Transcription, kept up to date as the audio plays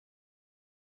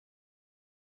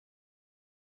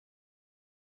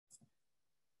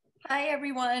Hi,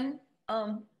 everyone.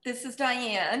 This is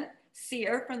Diane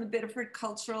Cyr from the Biddeford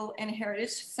Cultural and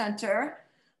Heritage Center.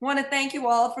 I want to thank you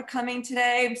all for coming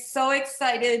today. I'm so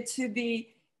excited to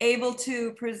be able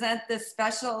to present this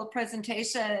special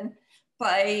presentation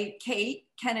by Kate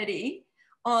Kennedy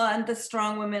on the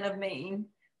Strong Women of Maine.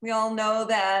 We all know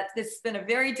that this has been a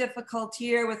very difficult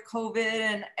year with COVID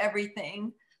and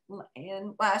everything.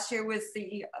 And last year was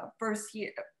the first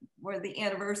year or the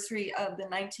anniversary of the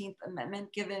 19th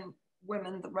Amendment, giving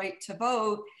women the right to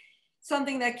vote.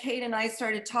 Something that Kate and I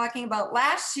started talking about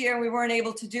last year. We weren't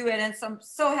able to do it. And so I'm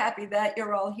so happy that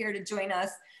you're all here to join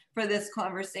us for this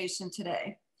conversation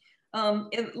today. A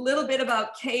little bit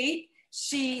about Kate.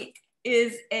 She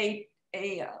is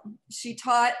she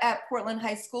taught at Portland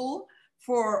High School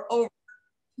for over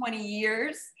 20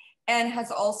 years and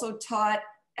has also taught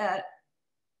at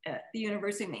the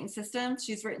University of Maine system.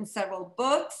 She's written several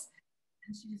books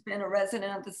and she's been a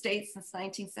resident of the state since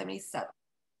 1977.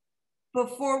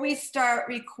 Before we start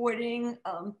recording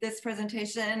this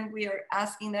presentation, we are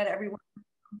asking that everyone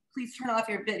please turn off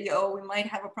your video. We might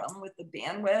have a problem with the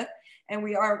bandwidth and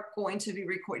we are going to be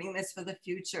recording this for the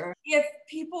future. If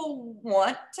people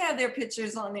want to have their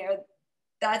pictures on there,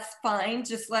 that's fine.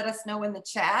 Just let us know in the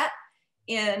chat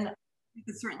and we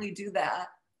can certainly do that.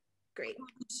 Great.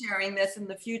 Sharing this in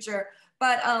the future.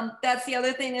 But that's the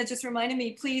other thing that just reminded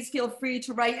me, please feel free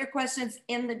to write your questions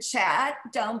in the chat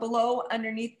down below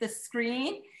underneath the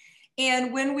screen.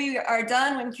 And when we are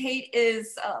done, when Kate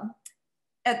is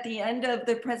at the end of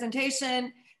the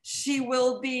presentation, she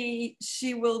will be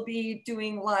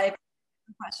doing live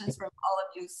questions from all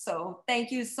of you. So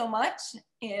thank you so much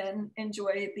and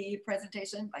enjoy the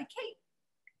presentation by Kate.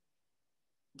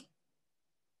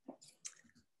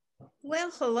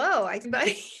 Well, hello,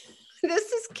 everybody.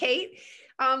 This is Kate.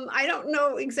 I don't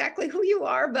know exactly who you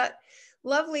are, but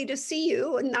lovely to see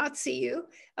you and not see you.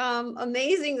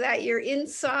 Amazing that you're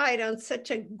inside on such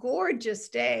a gorgeous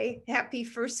day. Happy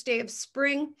first day of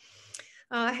spring.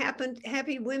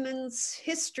 Happy Women's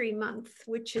History Month,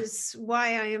 which is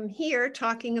why I am here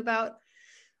talking about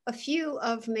a few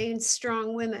of Maine's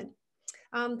strong women.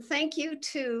 Thank you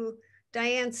to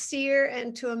Diane Cyr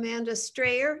and to Amanda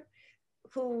Strayer,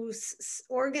 who's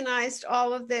organized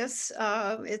all of this.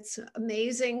 It's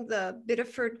amazing. The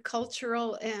Biddeford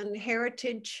Cultural and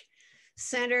Heritage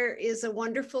Center is a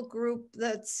wonderful group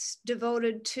that's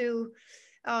devoted to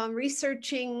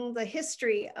researching the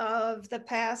history of the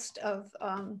past of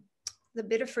the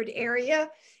Biddeford area,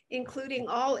 including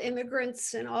all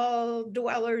immigrants and all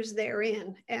dwellers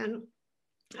therein. And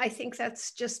I think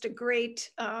that's just a great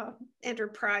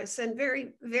enterprise and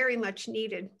very, very much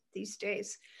needed these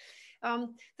days.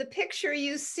 The picture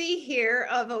you see here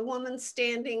of a woman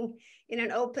standing in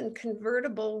an open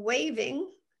convertible waving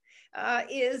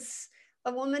is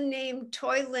a woman named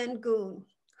Toi Lin Goon,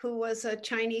 who was a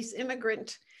Chinese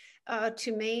immigrant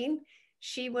to Maine.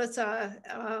 She was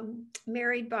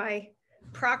married by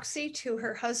proxy to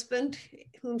her husband,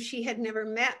 whom she had never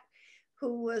met,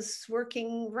 who was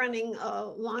running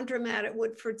a laundromat at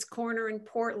Woodford's Corner in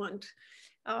Portland.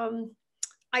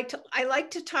 I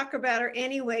like to talk about her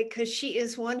anyway because she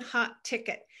is one hot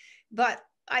ticket, but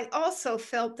I also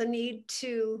felt the need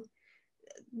to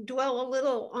dwell a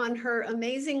little on her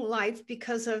amazing life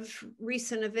because of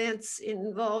recent events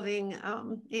involving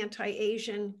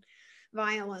anti-Asian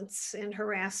violence and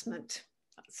harassment.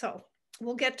 So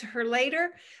we'll get to her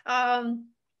later. I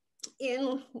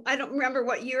don't remember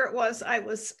what year it was, I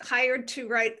was hired to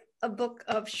write a book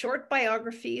of short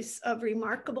biographies of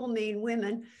remarkable Maine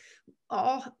women,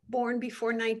 all born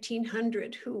before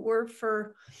 1900, who were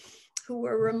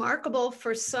remarkable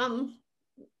for some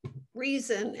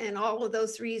reason, and all of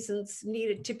those reasons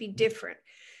needed to be different.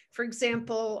 For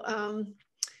example,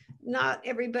 not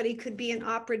everybody could be an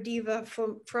opera diva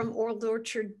from Old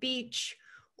Orchard Beach,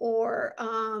 or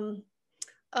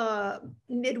a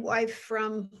midwife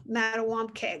from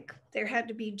Mattawamkeag. There had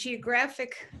to be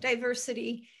geographic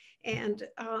diversity and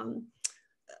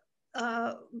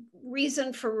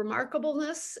reason for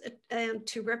remarkableness, and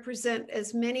to represent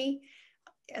as many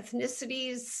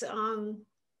ethnicities,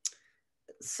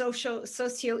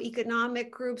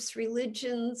 socioeconomic groups,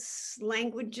 religions,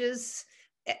 languages,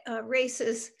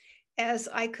 races as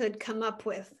I could come up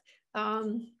with.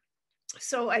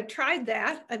 So I tried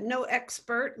that. I'm no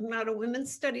expert. I'm not a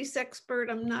women's studies expert.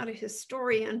 I'm not a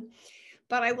historian,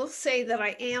 but I will say that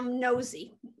I am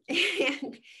nosy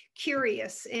and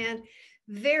curious and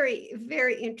very,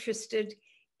 very interested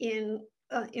in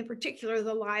particular,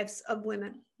 the lives of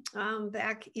women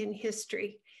back in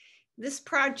history. this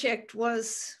project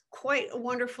was quite a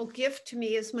wonderful gift to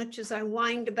me, as much as I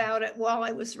whined about it while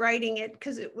I was writing it,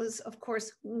 because it was, of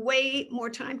course, way more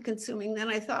time consuming than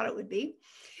I thought it would be.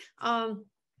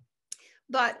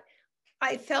 But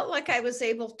I felt like I was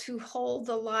able to hold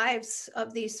the lives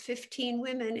of these 15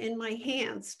 women in my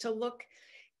hands, to look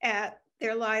at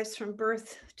their lives from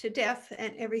birth to death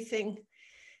and everything.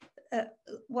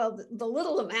 Well, the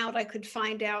little amount I could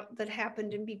find out that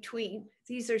happened in between.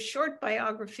 These are short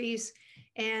biographies,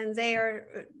 and they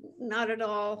are not at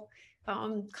all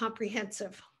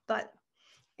comprehensive. But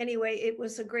anyway, it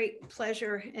was a great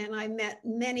pleasure, and I met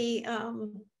many,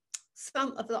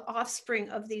 some of the offspring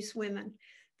of these women,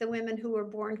 the women who were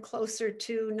born closer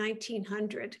to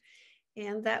 1900,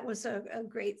 and that was a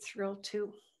great thrill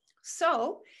too.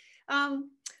 So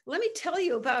let me tell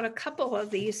you about a couple of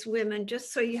these women,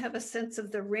 just so you have a sense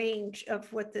of the range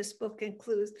of what this book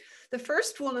includes. The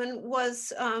first woman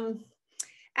was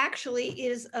actually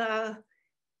is a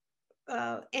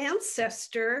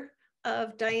ancestor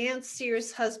of Diane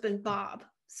Cyr's husband, Bob.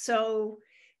 So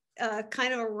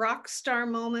kind of a rock star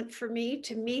moment for me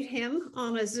to meet him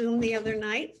on a Zoom the other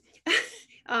night.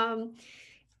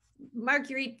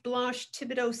 Marguerite Blanche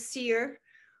Cyr,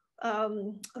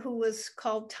 who was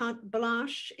called Tante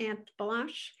Blanche, Aunt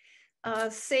Blanche,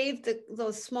 saved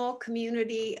the small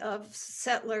community of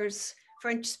settlers,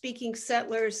 French-speaking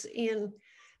settlers in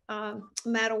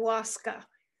Madawaska.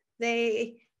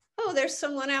 Oh, there's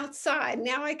someone outside.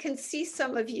 Now I can see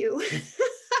some of you.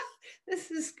 This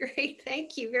is great.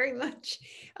 Thank you very much.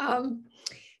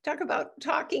 Talk about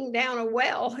talking down a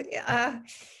well.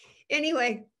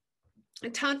 Anyway,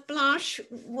 Tante Blanche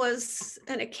was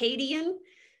an Acadian.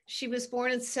 She was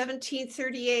born in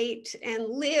 1738 and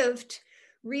lived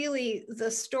really the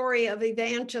story of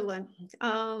Evangeline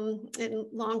in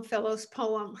Longfellow's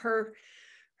poem. Her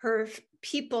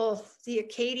people, the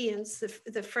Acadians,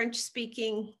 the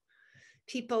French-speaking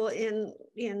people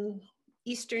in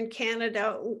Eastern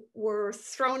Canada, were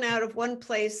thrown out of one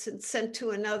place and sent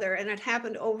to another, and it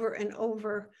happened over and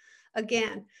over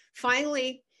again.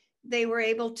 Finally, they were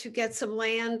able to get some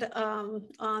land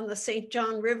on the St.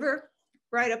 John River,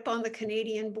 right up on the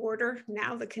Canadian border,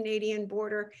 now the Canadian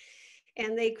border,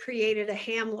 and they created a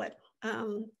hamlet.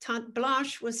 Tante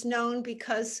Blanche was known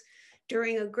because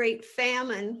during a great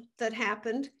famine that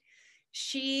happened,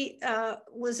 she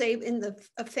was in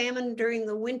a famine during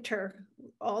the winter.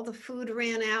 All the food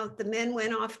ran out, the men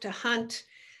went off to hunt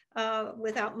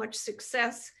without much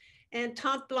success. And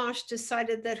Tante Blanche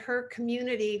decided that her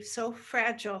community, so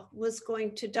fragile, was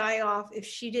going to die off if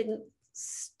she didn't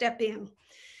step in.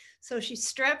 So she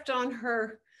strapped on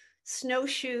her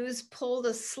snowshoes, pulled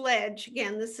a sledge.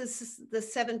 Again, this is the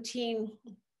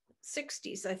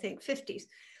 1760s, I think, 50s.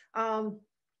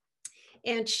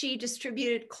 And she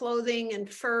distributed clothing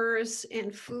and furs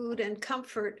and food and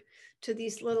comfort to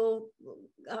these little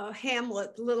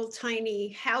hamlet, little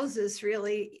tiny houses,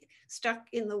 really, stuck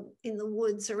in the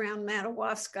woods around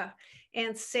Madawaska,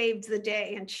 and saved the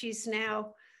day. And she's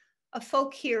now a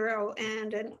folk hero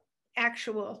and an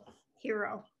actual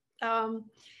hero.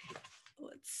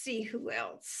 Let's see who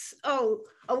else. Oh,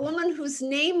 a woman whose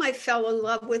name I fell in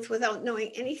love with without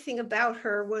knowing anything about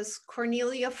her was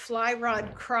Cornelia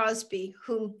Flyrod Crosby,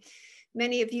 whom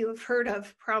many of you have heard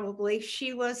of probably.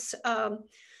 She was a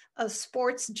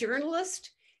sports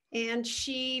journalist, and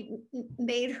she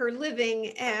made her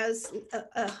living as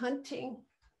a hunting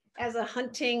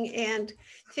and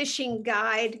fishing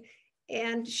guide.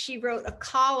 And she wrote a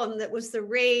column that was the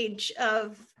rage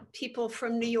of people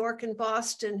from New York and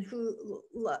Boston who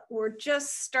were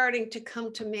just starting to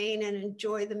come to Maine and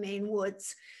enjoy the Maine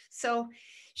woods. So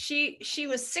she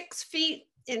was 6 feet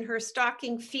in her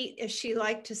stocking feet, as she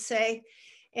liked to say,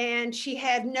 and she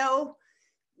had no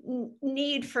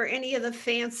need for any of the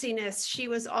fanciness. She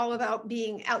was all about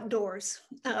being outdoors.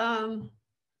 Let's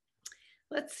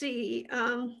see.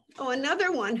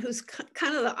 Another one who's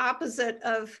kind of the opposite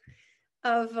of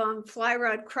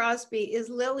Flyrod Crosby is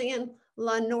Lillian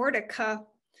La Nordica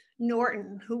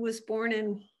Norton, who was born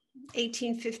in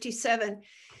 1857.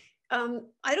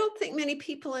 I don't think many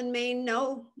people in Maine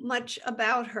know much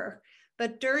about her,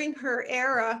 but during her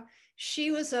era,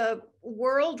 she was a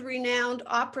world-renowned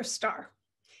opera star,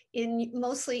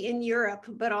 mostly in Europe,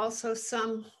 but also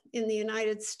some in the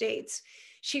United States.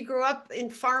 She grew up in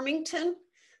Farmington,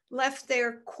 left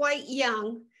there quite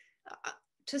young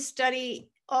to study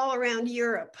all around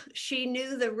Europe. She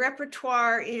knew the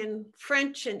repertoire in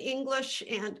French and English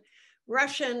and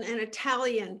Russian and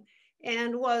Italian,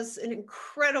 and was an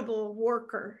incredible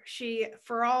worker.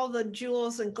 For all the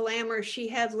jewels and glamour she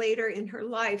had later in her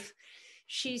life,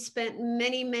 she spent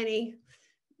many, many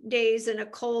days in a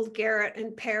cold garret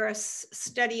in Paris,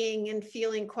 studying and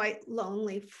feeling quite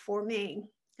lonely for Maine.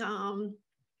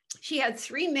 She had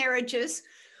 3 marriages,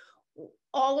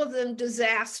 all of them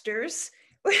disasters.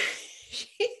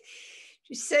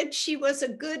 She said she was a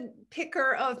good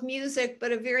picker of music,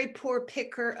 but a very poor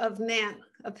picker of men.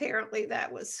 Apparently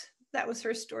that was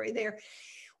her story there.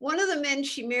 One of the men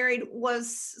she married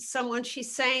was someone she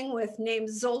sang with named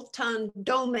Zoltán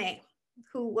Dome,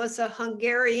 who was a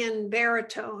Hungarian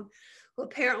baritone, who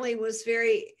apparently was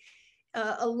very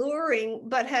alluring,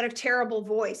 but had a terrible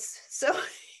voice. So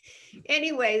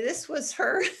anyway, this was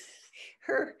her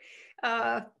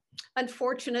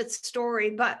unfortunate story,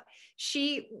 but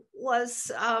she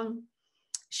was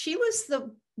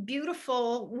the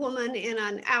beautiful woman in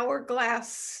an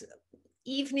hourglass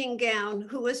evening gown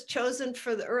who was chosen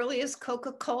for the earliest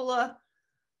Coca-Cola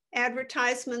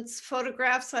advertisements,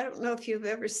 photographs. I don't know if you've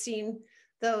ever seen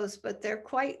those, but they're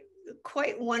quite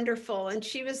wonderful. And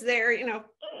she was there, you know,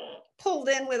 pulled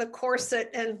in with a corset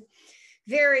and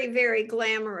very, very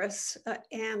glamorous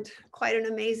and quite an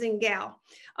amazing gal.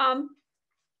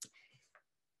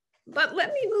 But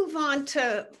let me move on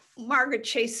to Margaret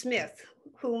Chase Smith,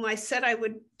 whom I said I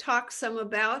would talk some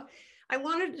about. I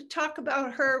wanted to talk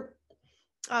about her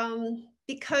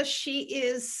because she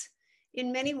is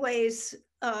in many ways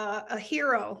a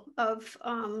hero of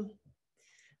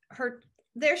her.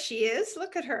 There she is,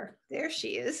 look at her, there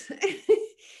she is.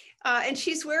 And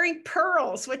she's wearing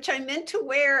pearls, which I meant to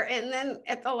wear, and then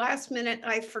at the last minute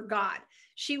I forgot.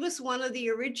 She was one of the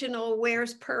original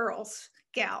wears pearls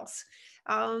gals.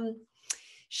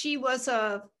 She was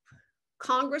a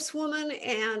congresswoman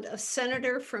and a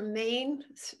senator from Maine.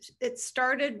 It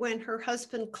started when her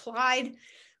husband Clyde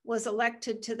was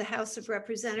elected to the House of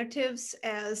Representatives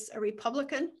as a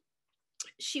Republican.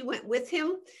 She went with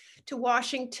him to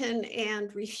Washington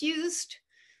and refused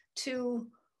to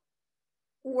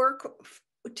work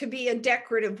to be a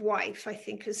decorative wife, I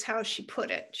think is how she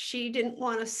put it. She didn't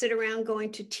want to sit around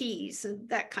going to teas and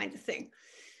that kind of thing.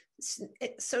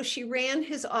 So she ran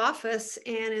his office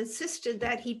and insisted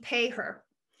that he pay her,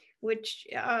 which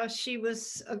she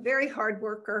was a very hard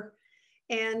worker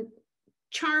and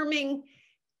charming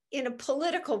in a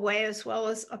political way as well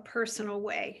as a personal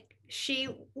way. She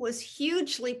was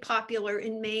hugely popular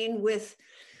in Maine with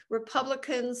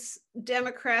Republicans,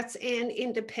 Democrats, and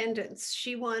independents.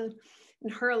 She won in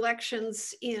her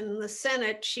elections in the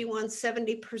Senate, she won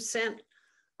 70%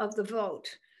 of the vote.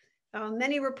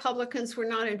 Many Republicans were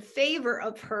not in favor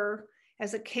of her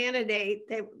as a candidate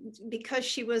because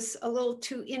she was a little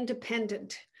too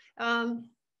independent. I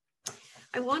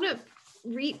want to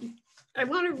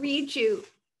read you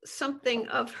something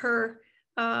of her,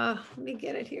 let me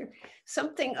get it here,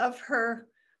 something of her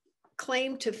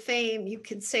claim to fame. You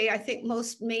could say, I think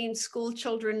most Maine school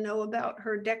children know about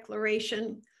her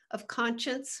Declaration of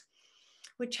Conscience,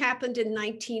 which happened in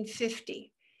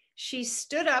 1950. She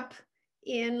stood up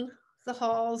in the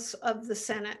halls of the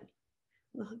Senate,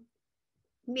 the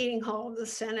meeting hall of the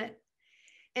Senate,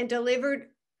 and delivered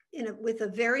with a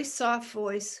very soft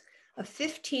voice, a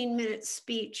 15-minute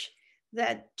speech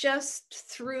that just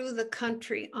threw the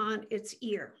country on its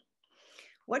ear.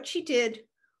 What she did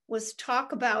was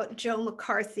talk about Joe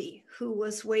McCarthy, who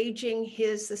was waging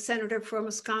the senator from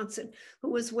Wisconsin,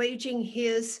 who was waging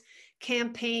his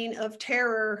campaign of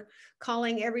terror,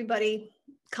 calling everybody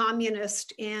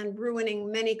communist and ruining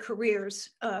many careers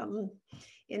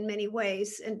in many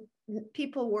ways. And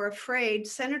people were afraid,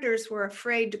 senators were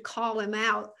afraid to call him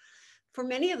out for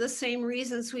many of the same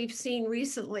reasons we've seen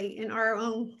recently in our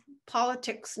own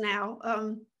politics now,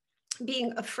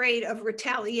 being afraid of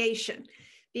retaliation,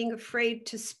 being afraid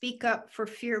to speak up for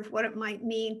fear of what it might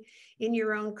mean in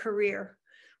your own career.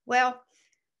 Well,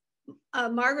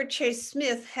 Margaret Chase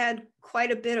Smith had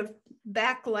quite a bit of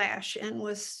backlash and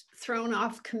was thrown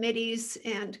off committees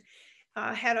and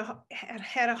had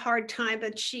a hard time,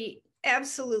 but she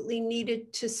absolutely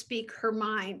needed to speak her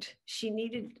mind. She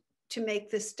needed to make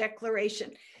this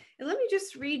declaration. And let me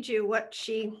just read you what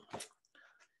if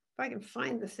I can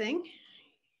find the thing.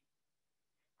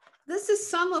 This is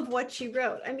some of what she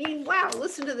wrote. I mean, wow,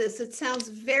 listen to this. It sounds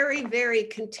very, very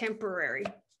contemporary.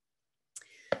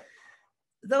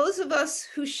 Those of us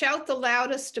who shout the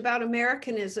loudest about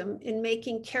Americanism in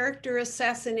making character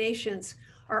assassinations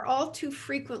are all too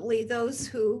frequently those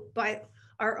who, by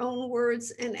our own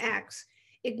words and acts,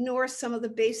 ignore some of the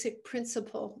basic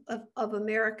principle of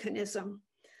Americanism: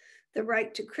 the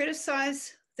right to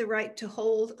criticize, the right to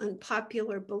hold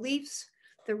unpopular beliefs,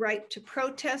 the right to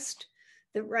protest,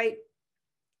 the right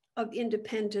of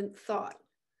independent thought.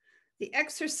 The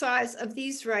exercise of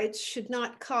these rights should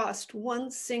not cost one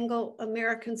single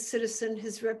American citizen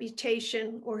his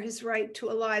reputation or his right to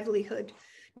a livelihood,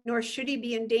 nor should he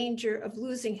be in danger of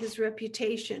losing his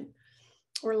reputation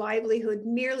or livelihood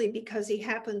merely because he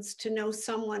happens to know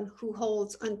someone who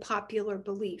holds unpopular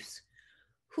beliefs.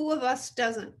 Who of us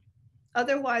doesn't?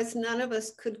 Otherwise, none of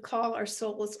us could call our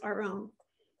souls our own.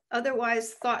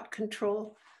 Otherwise, thought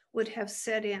control would have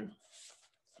set in.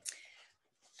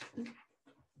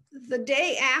 The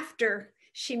day after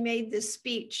she made this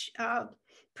speech,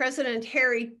 President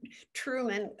Harry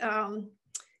Truman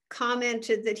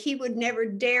commented that he would never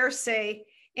dare say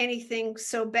anything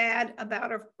so bad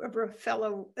about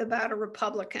a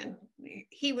Republican.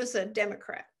 He was a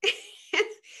Democrat.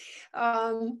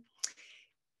 And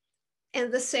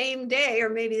the same day, or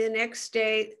maybe the next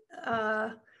day,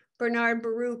 Bernard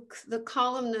Baruch, the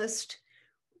columnist,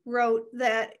 wrote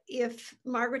that if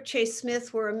Margaret Chase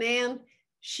Smith were a man,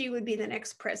 she would be the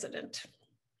next president.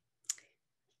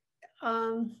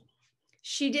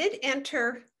 She did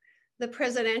enter the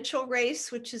presidential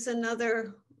race, which is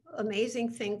another amazing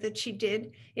thing that she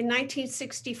did. In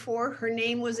 1964, her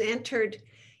name was entered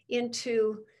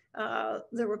into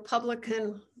the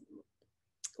Republican,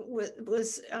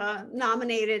 was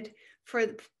nominated for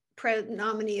the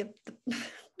nominee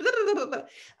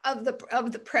of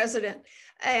the president,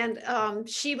 and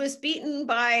she was beaten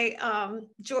by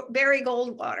Barry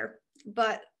Goldwater,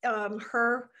 but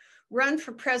her run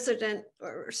for president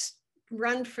or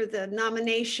run for the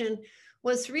nomination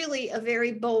was really a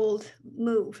very bold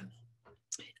move.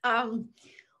 Let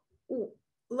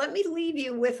me leave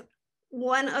you with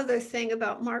one other thing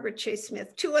about Margaret Chase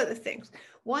Smith, two other things.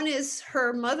 One is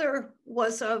her mother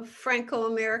was of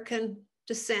Franco-American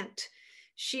descent.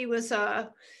 She was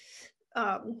a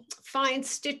fine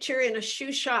stitcher in a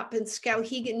shoe shop in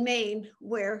Skowhegan, Maine,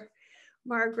 where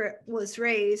Margaret was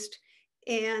raised.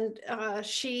 And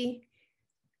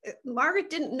Margaret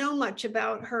didn't know much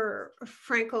about her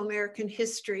Franco-American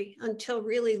history until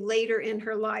really later in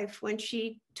her life, when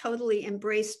she totally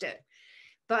embraced it.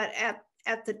 But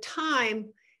at the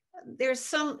time, there's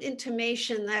some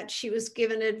intimation that she was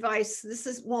given advice,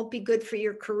 this won't be good for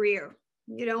your career.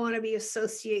 You don't want to be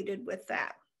associated with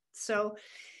that. So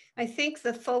I think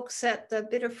the folks at the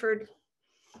Biddeford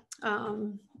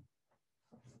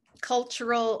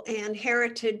Cultural and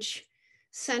Heritage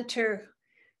Center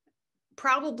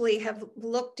probably have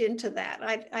looked into that.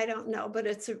 I don't know, but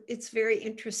it's very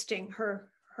interesting, her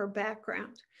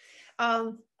background.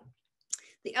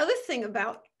 The other thing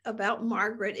about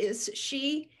Margaret is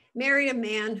she married a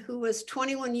man who was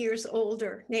 21 years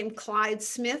older, named Clyde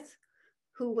Smith,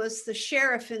 who was the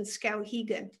sheriff in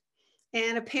Skowhegan,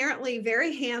 and apparently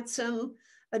very handsome,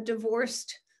 a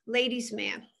divorced ladies'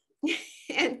 man.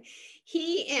 And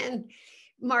he and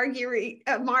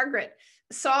Margaret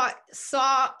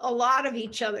saw a lot of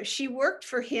each other. She worked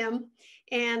for him,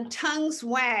 and tongues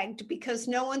wagged because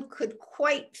no one could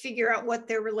quite figure out what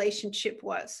their relationship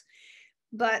was.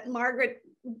 But Margaret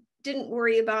didn't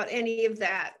worry about any of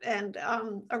that. And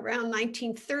around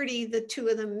 1930, the two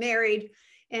of them married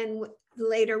and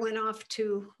later went off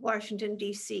to Washington,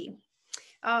 D.C.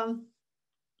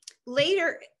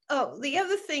 Later, the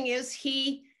other thing is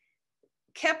he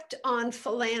kept on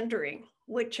philandering,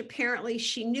 which apparently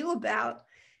she knew about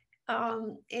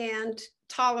and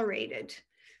tolerated.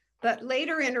 But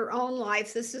later in her own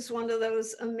life, this is one of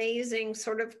those amazing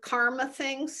sort of karma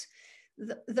things.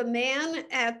 The man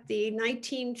at the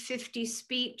 1950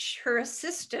 speech, her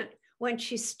assistant, when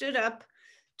she stood up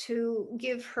to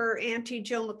give her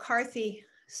anti-Joe McCarthy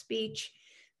speech,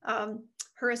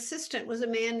 her assistant was a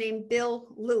man named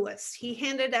Bill Lewis. He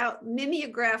handed out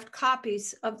mimeographed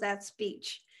copies of that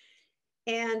speech.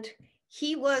 And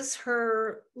he was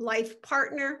her life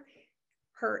partner,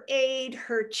 her aide,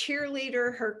 her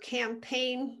cheerleader, her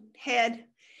campaign head.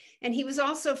 And he was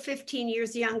also 15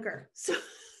 years younger. So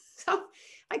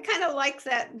I kind of like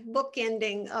that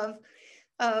bookending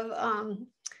of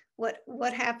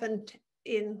what happened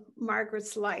in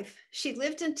Margaret's life. She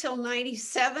lived until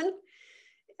 97,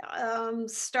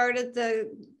 started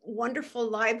the wonderful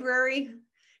library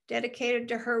dedicated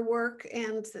to her work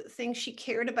and the things she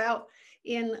cared about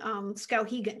in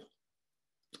Skowhegan.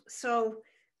 So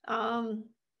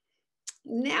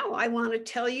now I want to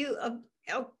tell you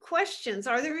questions.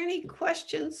 Are there any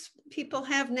questions people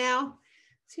have now?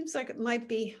 Seems like it might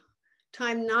be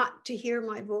time not to hear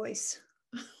my voice.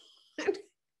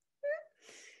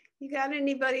 You got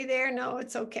anybody there? No,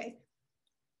 it's okay.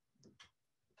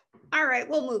 All right,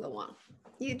 we'll move along.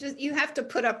 You have to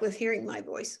put up with hearing my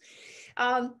voice.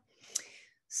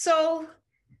 So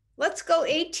let's go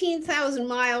 18,000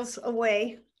 miles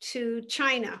away to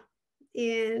China.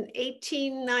 in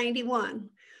 1891,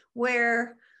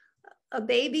 where a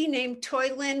baby named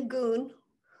Toy Lin Goon,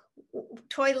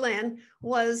 Toy Lin,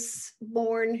 was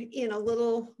born in a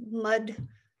little mud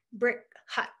brick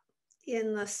hut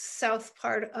in the south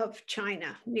part of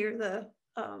China, near the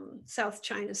South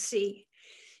China Sea.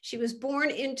 She was born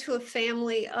into a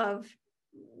family of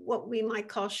what we might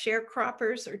call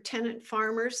sharecroppers or tenant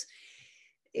farmers.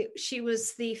 She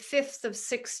was the fifth of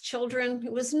 6 children.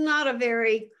 It was not a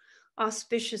very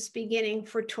auspicious beginning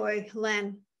for Toy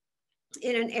Lin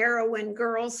in an era when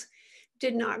girls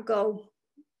did not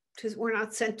were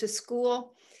not sent to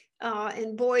school,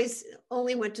 and boys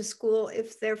only went to school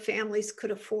if their families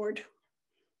could afford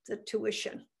the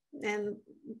tuition. And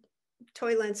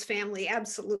Toy Lin's family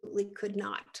absolutely could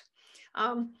not.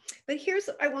 But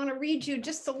I want to read you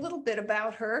just a little bit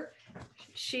about her.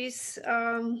 She's,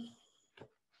 let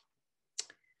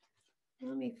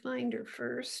me find her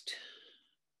first.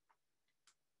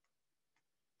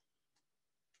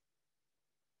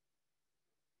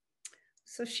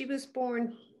 So she was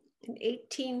born in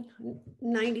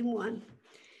 1891.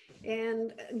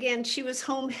 And again, she was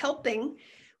home helping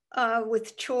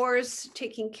with chores,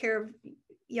 taking care of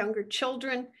younger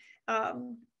children.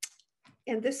 And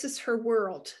this is her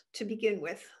world to begin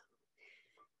with.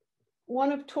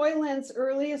 One of Toy Lin's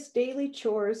earliest daily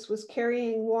chores was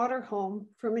carrying water home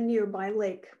from a nearby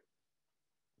lake.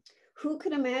 Who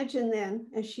could imagine then,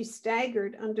 as she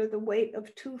staggered under the weight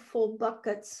of 2 full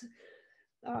buckets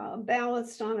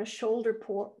balanced on a shoulder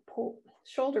pole,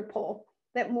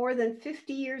 that more than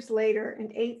 50 years later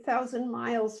and 8,000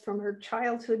 miles from her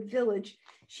childhood village,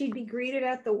 she'd be greeted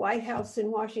at the White House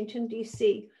in Washington,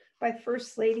 D.C. by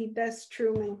First Lady Bess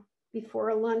Truman before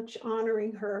a lunch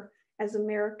honoring her as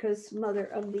America's Mother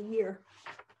of the Year.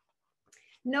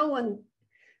 No one,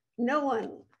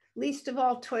 least of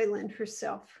all Toy Lin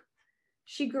herself.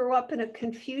 She grew up in a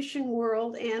Confucian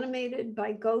world animated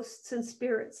by ghosts and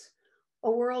spirits, a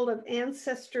world of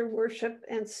ancestor worship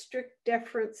and strict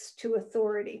deference to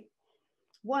authority.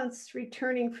 Once,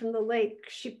 returning from the lake,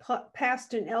 she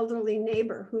passed an elderly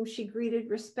neighbor whom she greeted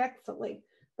respectfully,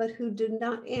 but who did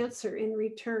not answer in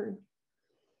return.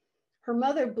 Her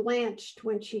mother blanched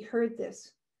when she heard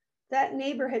this. That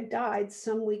neighbor had died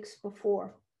some weeks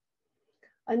before.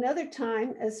 Another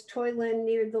time, as Toy Lin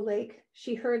neared the lake,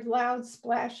 she heard loud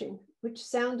splashing, which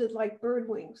sounded like bird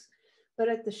wings, but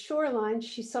at the shoreline,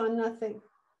 she saw nothing.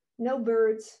 No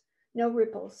birds, no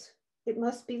ripples. It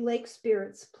must be lake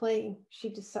spirits playing, she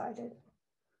decided.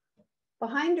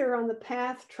 Behind her on the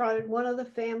path trotted one of the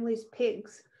family's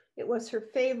pigs. It was her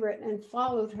favorite and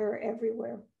followed her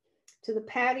everywhere, to the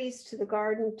paddies, to the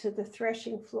garden, to the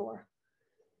threshing floor.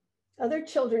 Other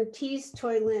children teased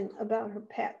Toy Lin about her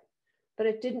pet, but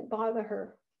it didn't bother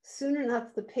her. Soon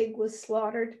enough, the pig was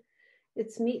slaughtered,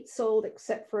 its meat sold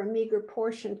except for a meager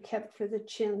portion kept for the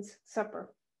Chin's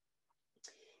supper.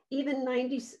 Even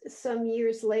 90-some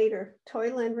years later,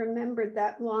 Toy Lin remembered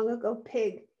that long ago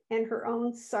pig and her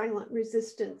own silent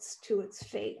resistance to its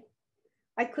fate.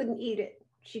 I couldn't eat it,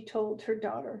 she told her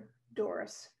daughter,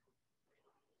 Doris.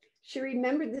 She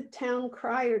remembered the town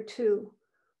crier too,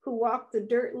 who walked the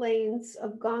dirt lanes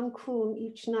of Goon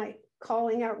each night,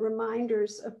 calling out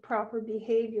reminders of proper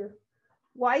behavior.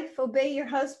 Wife, obey your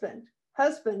husband.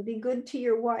 Husband, be good to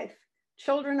your wife.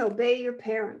 Children, obey your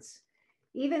parents.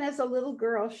 Even as a little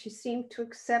girl, she seemed to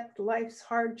accept life's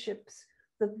hardships,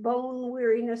 the bone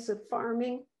weariness of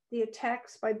farming, the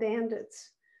attacks by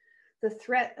bandits, the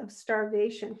threat of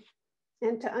starvation,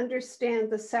 and to understand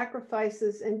the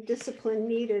sacrifices and discipline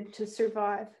needed to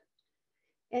survive.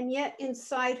 And yet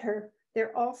inside her,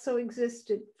 there also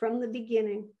existed from the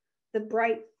beginning, the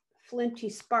bright, flinty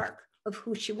spark of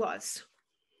who she was.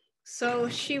 So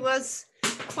she was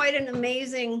quite an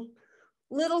amazing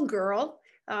little girl,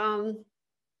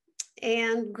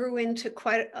 and grew into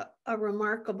quite a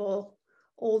remarkable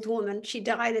old woman. She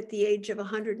died at the age of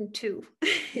 102,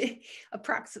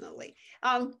 approximately.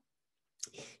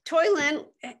 Toy Lin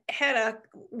had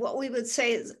what we would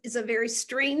say is a very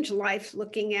strange life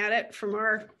looking at it from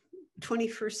our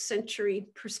 21st century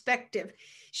perspective.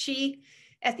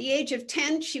 At the age of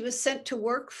 10, she was sent to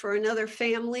work for another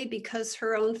family because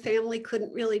her own family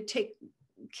couldn't really take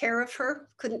care of her,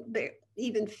 couldn't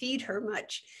even feed her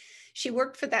much. She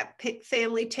worked for that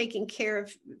family, taking care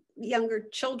of younger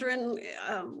children,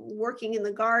 working in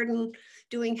the garden,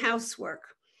 doing housework.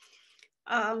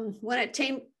 When it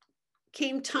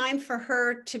came time for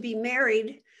her to be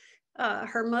married,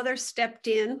 her mother stepped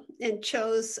in and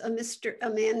chose a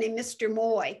man named Mr.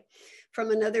 Moy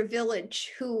from another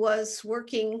village who was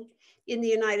working in the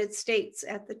United States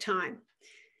at the time.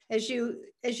 As you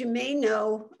may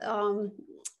know,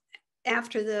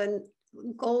 after the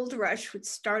gold rush, which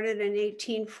started in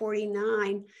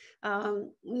 1849,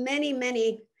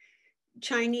 many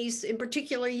Chinese, in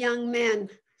particular young men,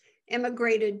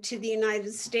 emigrated to the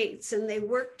United States, and they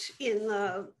worked in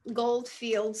the gold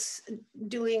fields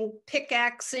doing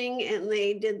pickaxing, and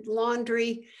they did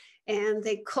laundry, and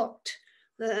they cooked,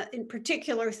 in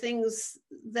particular things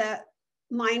that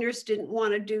miners didn't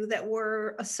want to do that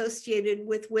were associated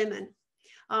with women.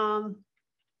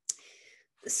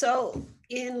 So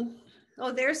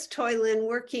there's Toy Lin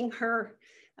working her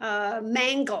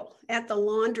mangle at the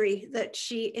laundry that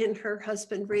she and her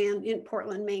husband ran in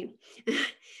Portland, Maine.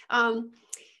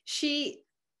 She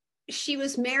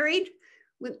was married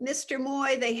with Mr.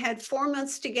 Moy. They had 4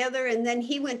 months together, and then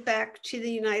he went back to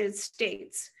the United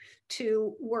States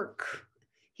to work.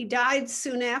 He died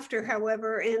soon after,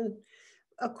 however, and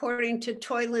according to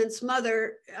Toy Lin's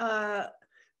mother,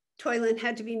 Toy Lin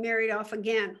had to be married off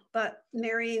again, but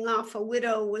marrying off a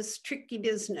widow was tricky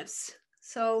business.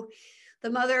 So the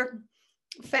mother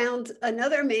found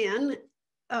another man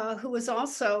who was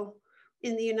also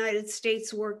in the United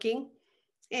States working,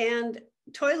 and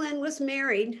Toy Lin was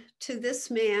married to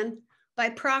this man by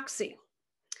proxy.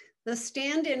 The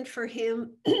stand-in for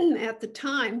him at the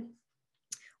time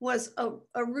was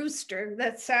a rooster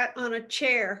that sat on a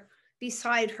chair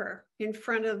beside her in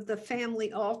front of the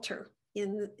family altar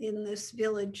in this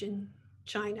village in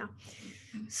China.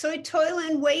 So Toy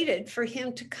Lin waited for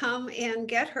him to come and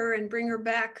get her and bring her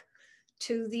back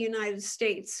to the United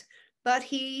States. But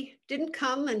he didn't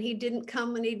come, and he didn't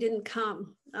come, and he didn't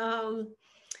come.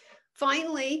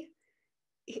 Finally,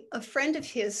 a friend of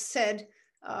his said,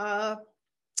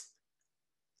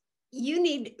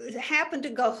 you happened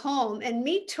to go home and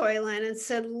meet Toy Lin, and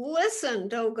said, listen,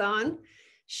 Dogon,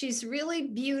 she's really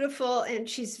beautiful and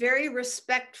she's very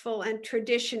respectful and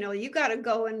traditional. You got to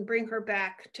go and bring her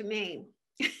back to Maine.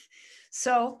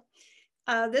 So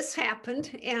this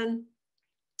happened, and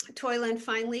Toy Lin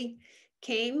finally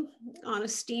came on a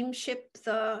steamship,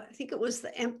 I think it was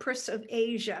the Empress of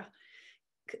Asia,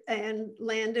 and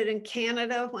landed in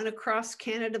Canada, went across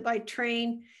Canada by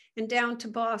train and down to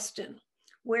Boston,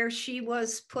 where she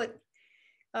was put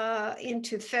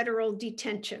into federal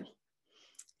detention.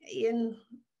 In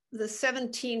the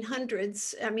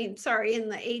 1700s, in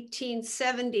the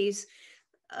 1870s,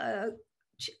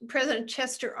 President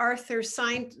Chester Arthur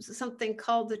signed something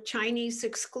called the Chinese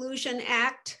Exclusion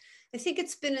Act. I think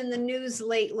it's been in the news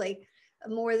lately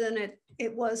more than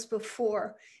it was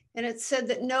before. And it said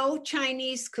that no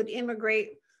Chinese could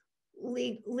immigrate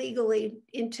legally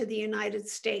into the United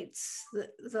States.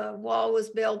 The wall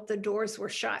was built, the doors were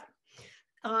shut.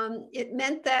 It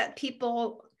meant that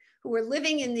people who were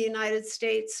living in the United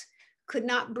States could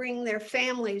not bring their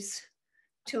families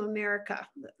to America.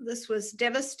 This was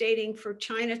devastating for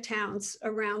Chinatowns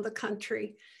around the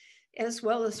country, as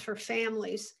well as for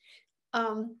families.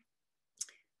 And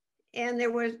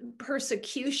there was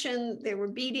persecution, there were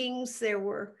beatings, there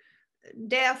were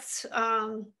deaths.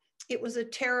 It was a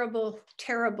terrible,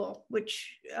 terrible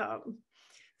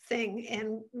thing.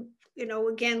 And,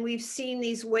 again, we've seen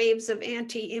these waves of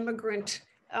anti-immigrant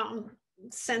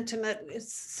sentiment.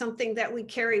 It's something that we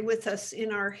carry with us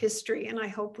in our history, and I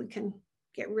hope we can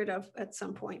get rid of at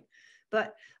some point.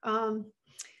 But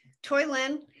Toy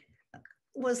Lin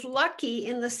was lucky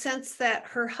in the sense that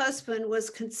her husband was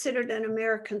considered an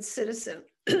American citizen,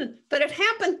 but it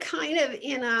happened kind of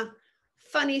in a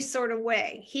funny sort of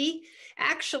way. He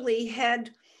actually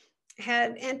had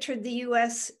entered the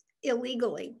US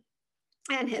illegally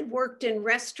and had worked in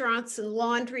restaurants and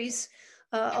laundries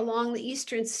along the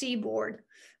Eastern Seaboard.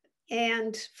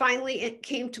 And finally it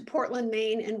came to Portland,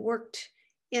 Maine, and worked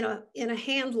in a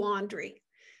hand laundry.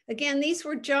 Again, these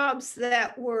were jobs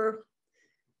that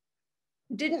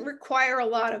didn't require a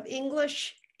lot of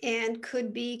English and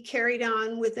could be carried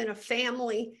on within a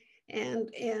family,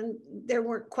 and there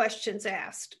weren't questions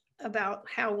asked about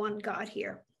how one got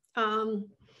here. But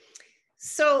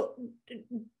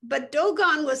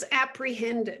Dogon was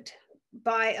apprehended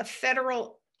by a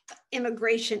federal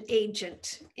immigration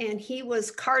agent, and he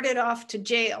was carted off to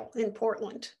jail in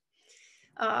Portland.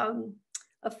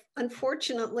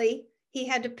 Unfortunately, he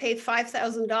had to pay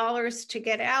 $5,000 to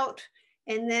get out,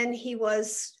 and then he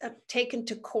was taken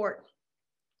to court.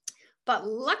 But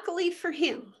luckily for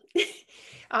him,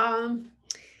 the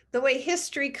way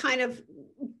history kind of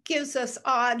gives us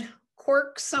odd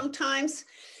quirks sometimes,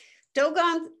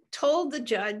 Dogon told the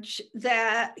judge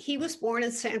that he was born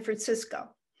in San Francisco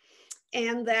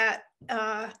and that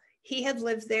he had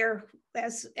lived there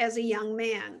as a young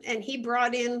man. And he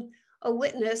brought in a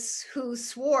witness who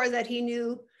swore that he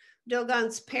knew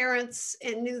Dogon's parents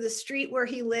and knew the street where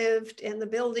he lived and the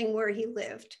building where he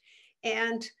lived.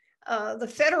 And the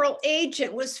federal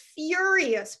agent was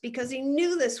furious because he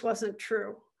knew this wasn't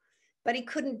true, but he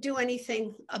couldn't do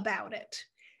anything about it.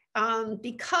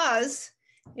 Because,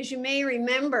 as you may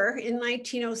remember, in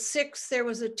 1906, there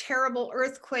was a terrible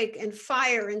earthquake and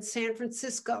fire in San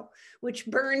Francisco, which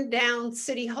burned down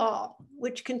City Hall,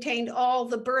 which contained all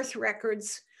the birth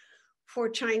records for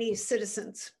Chinese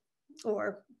citizens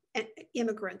or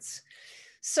immigrants.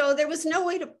 So there was no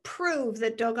way to prove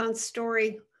that Dogon's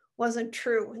story wasn't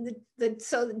true. And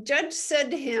so the judge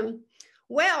said to him,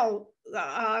 well,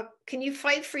 can you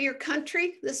fight for your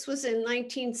country? This was in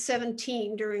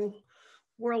 1917 during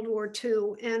World War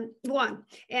II and won.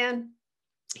 And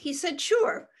he said,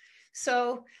 sure.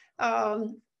 So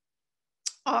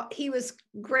he was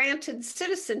granted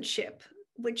citizenship,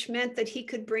 which meant that he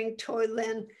could bring Toi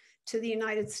Lin to the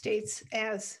United States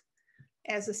as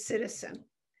a citizen.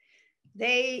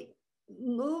 They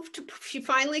moved, she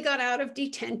finally got out of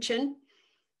detention.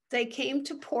 They came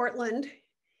to Portland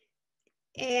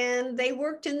and they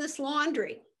worked in this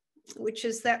laundry, which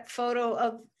is that photo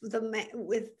of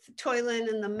with Toi Lin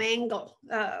and the mangle,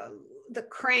 the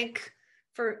crank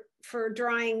for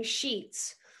drying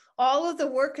sheets. All of the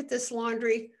work at this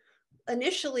laundry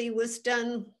initially was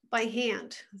done by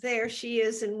hand. There she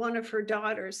is and one of her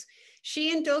daughters.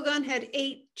 She and Dogon had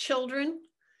 8 children,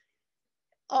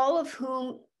 all of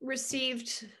whom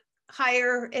received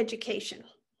higher education.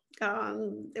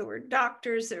 There were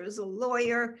doctors, there was a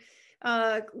lawyer,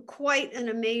 quite an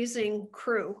amazing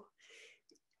crew.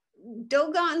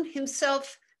 Dogon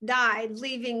himself died,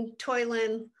 leaving Toi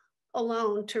Lin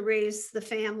alone to raise the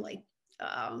family,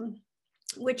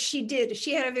 which she did.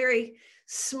 She had a very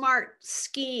smart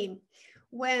scheme.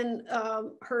 When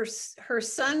her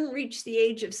son reached the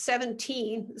age of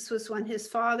 17, this was when his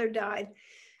father died,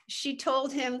 she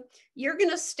told him, you're going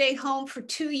to stay home for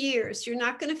 2 years. You're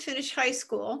not going to finish high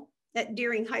school at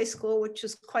Deering High School, which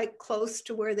is quite close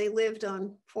to where they lived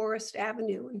on Forest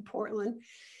Avenue in Portland.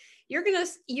 You're going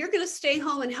to stay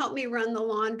home and help me run the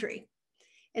laundry.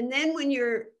 And then when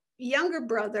your younger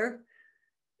brother,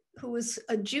 who was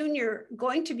a junior,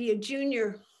 going to be a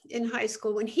junior in high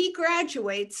school, when he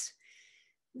graduates,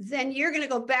 then you're going to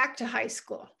go back to high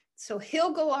school. So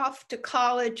he'll go off to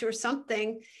college or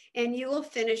something, and you will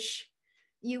finish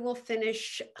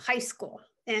high school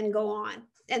and go on.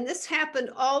 And this happened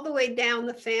all the way down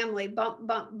the family, bump,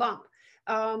 bump, bump.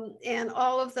 And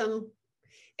all of them,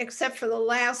 except for the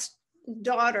last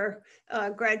daughter,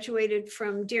 graduated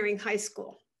from Deering High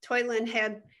School. Toi Lin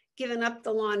had given up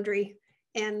the laundry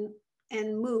and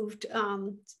moved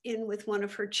in with one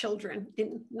of her children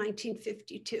in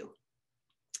 1952.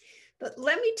 But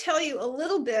let me tell you a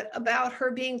little bit about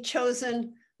her being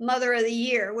chosen Mother of the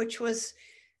Year, which was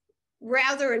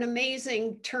rather an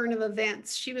amazing turn of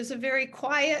events. She was a very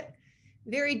quiet,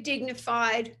 very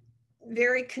dignified,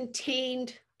 very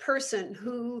contained person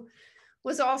who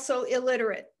was also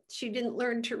illiterate. She didn't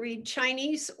learn to read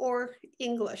Chinese or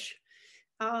English.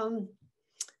 But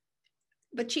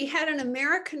she had an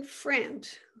American friend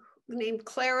named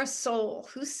Clara Soule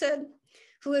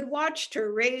who had watched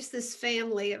her raise this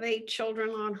family of 8 children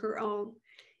on her own,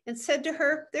 and said to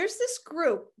her, there's this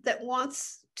group that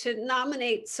wants to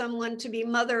nominate someone to be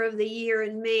Mother of the Year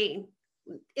in Maine.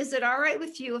 Is it all right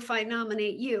with you if I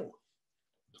nominate you?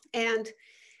 And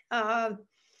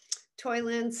Toi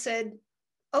Lin said,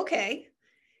 okay.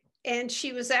 And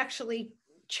she was actually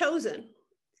chosen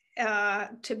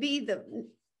to be the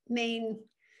Maine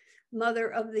Mother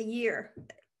of the Year,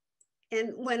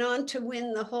 and went on to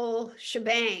win the whole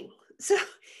shebang. So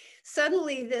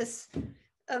suddenly this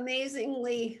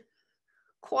amazingly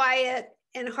quiet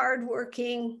and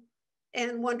hardworking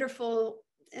and wonderful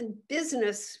and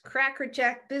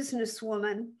crackerjack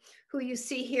businesswoman, who you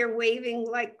see here waving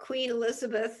like Queen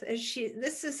Elizabeth,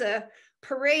 this is a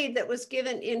parade that was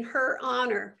given in her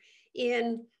honor.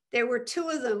 There were 2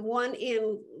 of them, one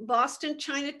in Boston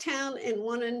Chinatown and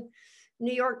one in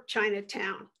New York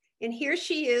Chinatown. And here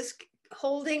she is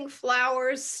holding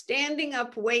flowers, standing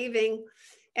up, waving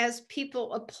as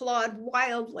people applaud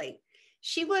wildly.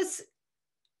 She was,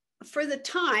 for the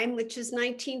time, which is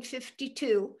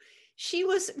 1952, she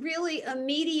was really a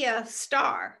media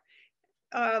star.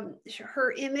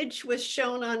 Her image was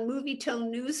shown on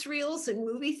Movietone newsreels and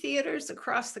movie theaters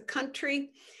across the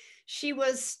country. She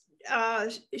went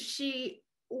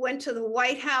to the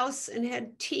White House and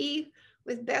had tea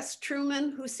with Bess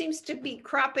Truman, who seems to be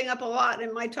cropping up a lot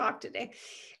in my talk today.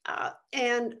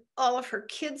 And all of her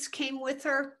kids came with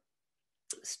her,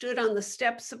 stood on the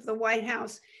steps of the White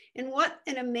House. And what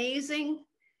an amazing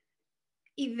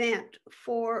event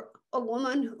for a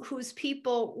woman whose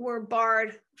people were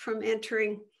barred from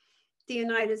entering the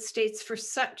United States for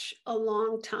such a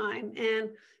long time and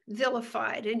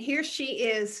vilified. And here she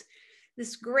is,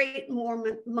 this great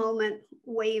moment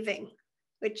waving,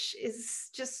 which is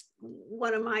just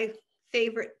one of my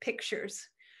favorite pictures.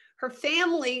 Her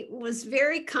family was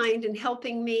very kind in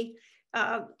helping me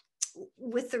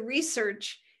with the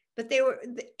research, but they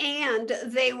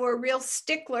were real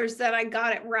sticklers that I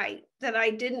got it right, that I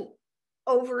didn't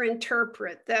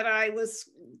overinterpret, that I was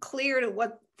clear to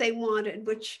what they wanted,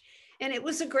 and it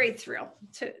was a great thrill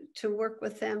to work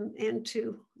with them and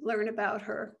to learn about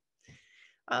her.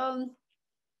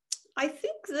 I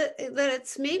think that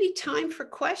it's maybe time for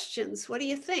questions. What do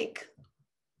you think?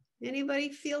 Anybody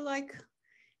feel like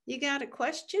you got a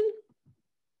question?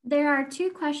 There are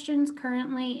 2 questions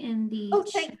currently in the Oh,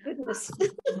 thank goodness.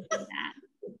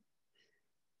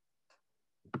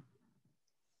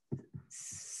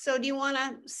 So do you want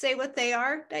to say what they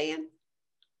are, Diane?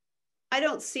 I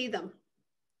don't see them.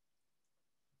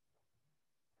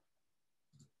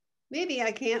 Maybe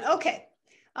I can. Okay.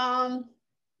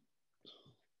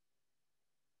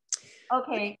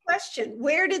 Okay. Question: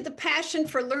 where did the passion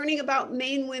for learning about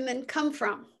Maine women come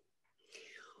from?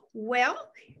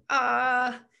 Well,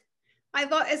 as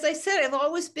I said, I've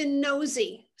always been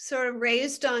nosy, sort of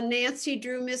raised on Nancy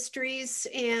Drew mysteries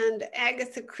and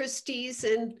Agatha Christie's,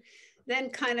 and then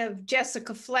kind of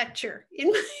Jessica Fletcher.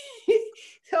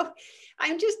 So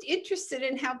I'm just interested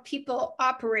in how people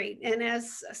operate. And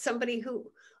as somebody who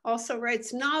also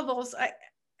writes novels,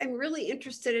 I'm really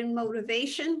interested in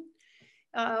motivation.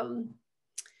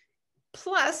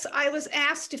 Plus, I was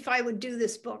asked if I would do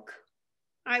this book.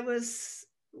 I was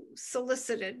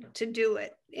solicited to do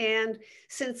it. And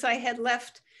since I had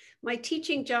left my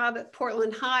teaching job at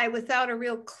Portland High without a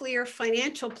real clear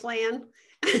financial plan,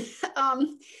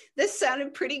 this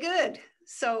sounded pretty good.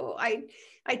 So I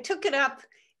took it up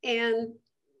and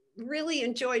really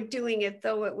enjoyed doing it,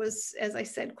 though it was, as I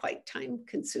said, quite time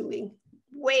consuming,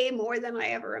 way more than I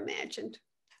ever imagined.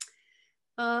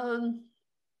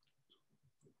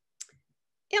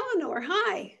 Eleanor,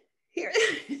 hi.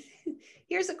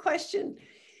 Here's a question.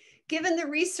 Given the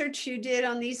research you did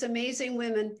on these amazing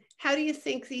women, how do you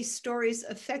think these stories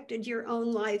affected your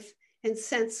own life and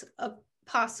sense of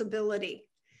possibility?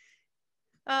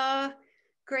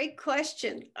 Great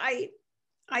question. I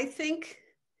think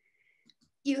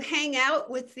you hang out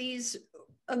with these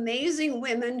amazing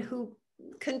women who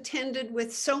contended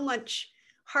with so much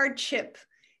hardship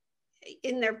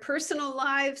in their personal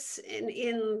lives and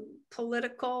in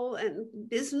political and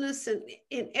business and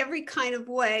in every kind of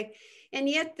way. And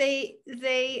yet they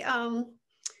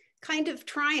kind of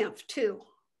triumph too.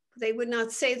 They would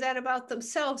not say that about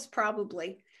themselves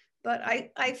probably, but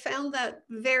I found that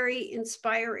very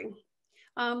inspiring.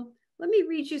 Let me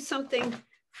read you something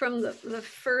from the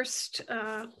first,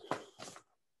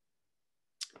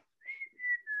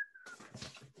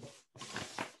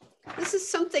 this is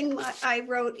something I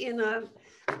wrote in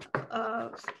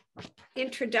a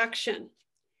introduction.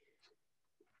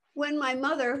 When my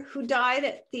mother, who died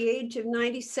at the age of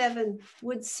 97,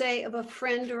 would say of a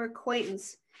friend or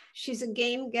acquaintance, "She's a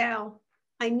game gal,"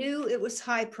 I knew it was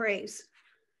high praise.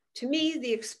 To me,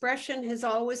 the expression has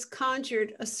always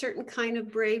conjured a certain kind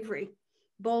of bravery,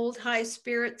 bold, high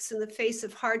spirits in the face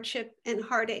of hardship and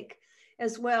heartache,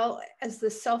 as well as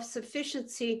the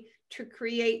self-sufficiency to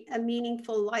create a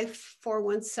meaningful life for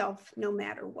oneself, no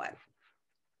matter what.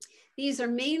 These are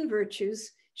main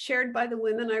virtues shared by the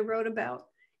women I wrote about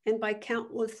and by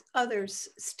countless others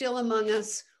still among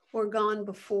us or gone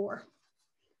before.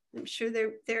 I'm sure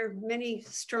there are many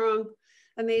strong,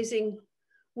 amazing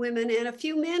women and a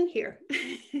few men here.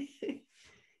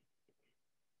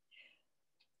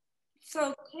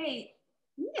 So Kate,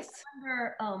 yes.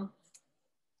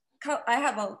 I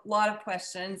have a lot of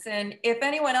questions, and if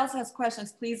anyone else has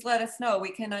questions, please let us know.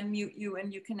 We can unmute you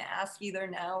and you can ask either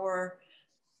now or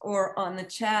on the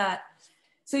chat.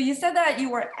 So you said that you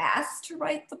were asked to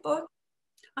write the book?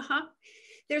 Uh-huh.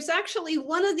 There's actually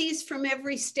one of these from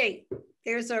every state.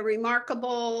 There's a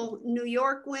remarkable New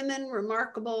York women,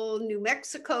 remarkable New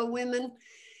Mexico women,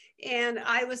 and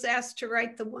I was asked to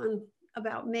write the one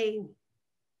about Maine.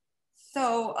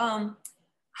 So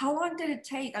how long did it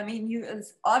take? I mean, you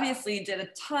obviously did a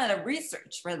ton of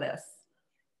research for this.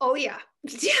 Oh yeah.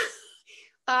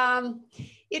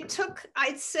 It took,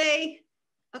 I'd say,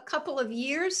 a couple of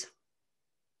years.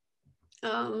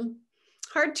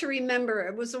 Hard to remember,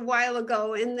 it was a while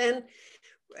ago. And then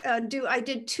I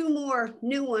did 2 more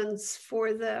new ones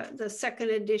for the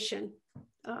second edition.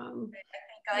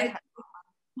 I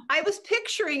was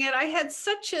picturing it. I had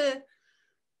such a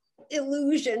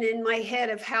illusion in my head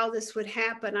of how this would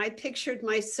happen. I pictured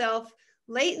myself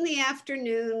late in the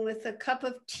afternoon with a cup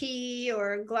of tea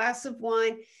or a glass of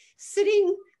wine,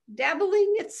 sitting,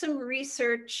 dabbling at some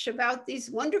research about these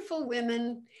wonderful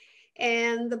women,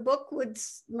 and the book would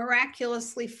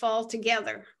miraculously fall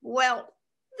together. Well,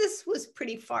 this was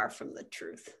pretty far from the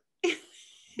truth.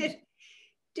 It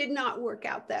did not work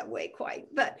out that way quite,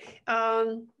 but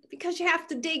because you have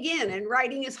to dig in, and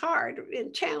writing is hard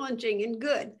and challenging and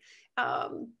good.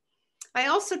 I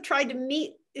also tried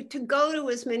to go to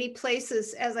as many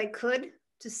places as I could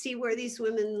to see where these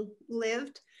women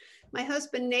lived. My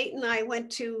husband Nate and I went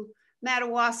to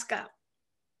Madawaska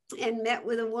and met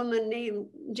with a woman named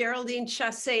Geraldine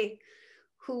Chassé,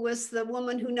 who was the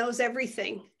woman who knows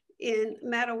everything in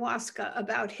Madawaska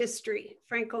about history,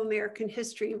 Franco-American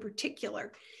history in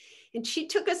particular. And she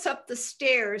took us up the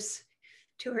stairs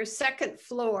to her second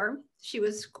floor. She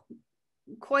was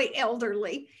quite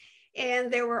elderly.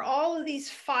 And there were all of these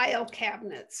file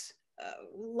cabinets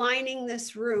lining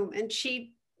this room. And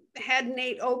she had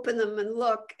Nate open them and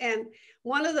look. And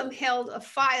one of them held a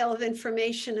file of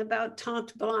information about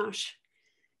Tante Blanche.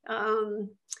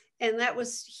 And that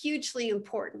was hugely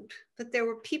important. But there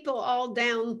were people all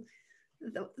down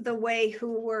the way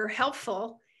who were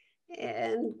helpful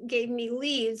and gave me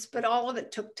leads, but all of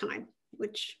it took time,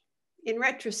 which in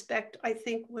retrospect, I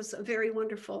think was a very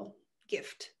wonderful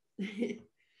gift.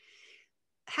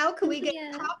 How can we get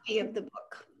a copy of the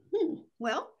book?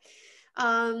 Well,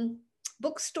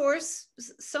 bookstores,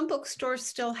 some bookstores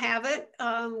still have it.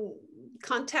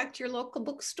 Contact your local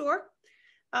bookstore.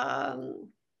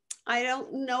 I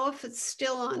don't know if it's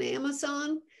still on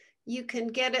Amazon. You can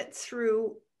get it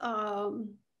through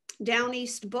Down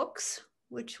East Books,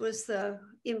 which was the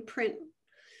imprint.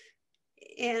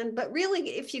 But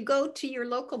really, if you go to your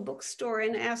local bookstore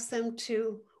and ask them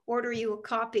to order you a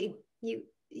copy,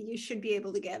 you should be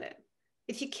able to get it.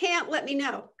 If you can't, let me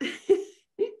know.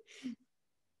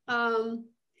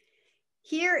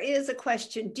 Here is a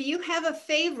question. Do you have a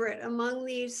favorite among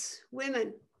these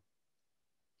women?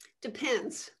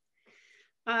 Depends.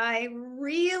 I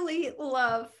really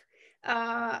love,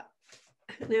 now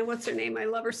what's her name? I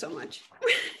love her so much.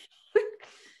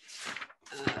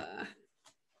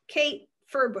 Kate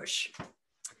Furbish.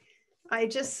 I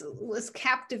just was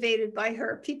captivated by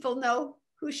her. People know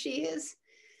who she is.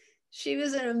 She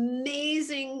was an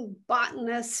amazing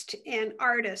botanist and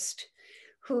artist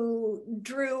who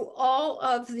drew all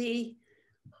of the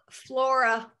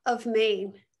flora of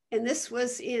Maine. And this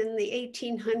was in the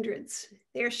 1800s.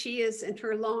 There she is in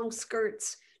her long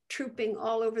skirts, trooping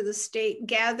all over the state,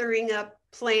 gathering up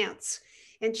plants.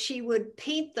 And she would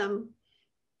paint them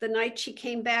the night she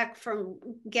came back from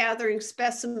gathering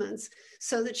specimens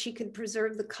so that she could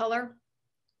preserve the color.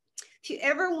 If you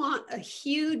ever want a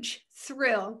huge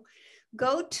thrill,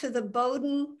 go to the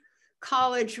Bowdoin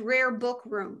College Rare Book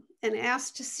Room and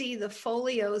ask to see the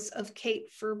folios of Kate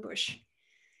Furbish.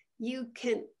 You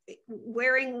can,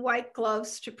 wearing white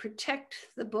gloves to protect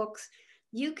the books,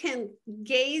 you can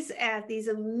gaze at these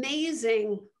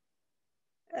amazing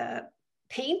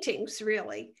paintings,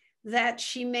 really, that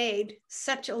she made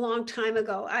such a long time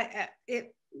ago.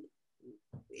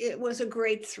 It was a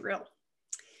great thrill.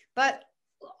 But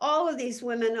all of these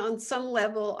women, on some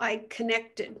level, I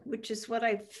connected, which is what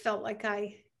I felt like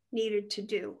I needed to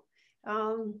do.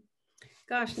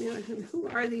 Gosh, now who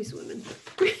are these women?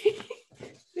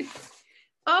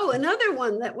 Oh, another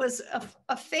one that was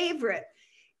a favorite,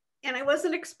 and I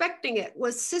wasn't expecting it,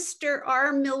 was Sister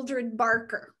R. Mildred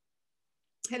Barker.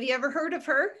 Have you ever heard of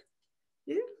her?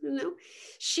 Yeah, no.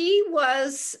 She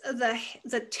was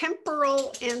the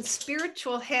temporal and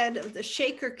spiritual head of the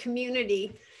Shaker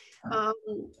community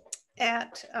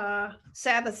at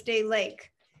Sabbath Day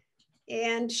Lake.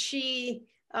 And she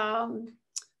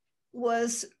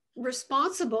was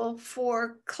responsible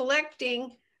for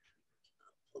collecting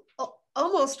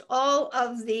almost all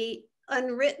of the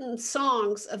unwritten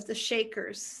songs of the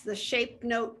Shakers, the shape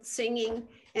note singing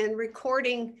and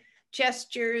recording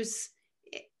gestures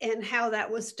and how that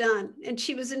was done. And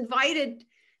she was invited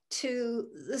to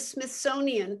the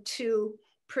Smithsonian to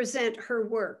present her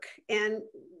work. And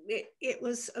it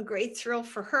was a great thrill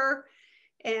for her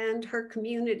and her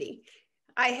community.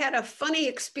 I had a funny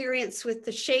experience with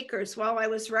the Shakers while I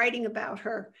was writing about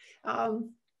her.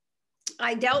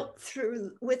 I dealt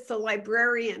with the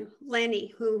librarian,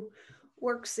 Lenny, who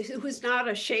was not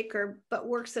a Shaker, but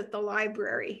works at the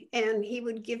library. And he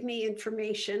would give me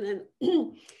information.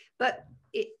 But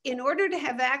in order to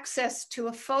have access to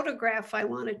a photograph I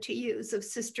wanted to use of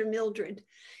Sister Mildred,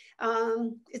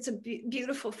 it's a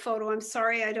beautiful photo. I'm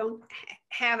sorry I don't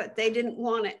have it. They didn't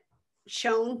want it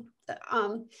shown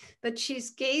but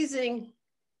she's gazing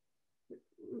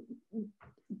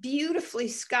beautifully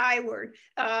skyward.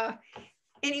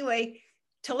 Anyway,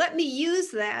 to let me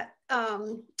use that,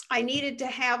 I needed to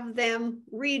have them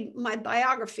read my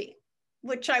biography,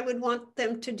 which I would want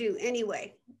them to do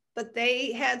anyway. But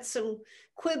they had some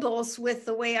quibbles with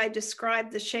the way I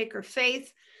described the Shaker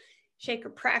faith, Shaker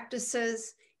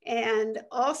practices, and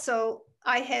also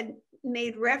I had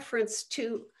made reference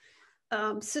to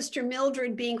Sister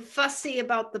Mildred being fussy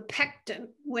about the pectin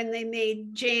when they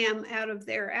made jam out of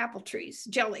their apple trees,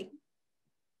 jelly.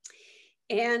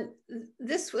 And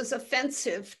this was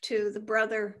offensive to the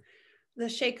brother, the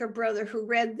Shaker brother who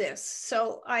read this.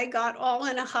 So I got all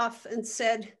in a huff and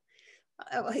said,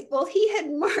 well, he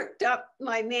had marked up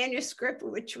my manuscript,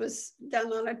 which was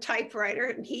done on a typewriter,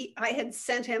 and I had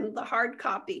sent him the hard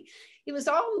copy. It was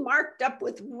all marked up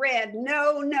with red,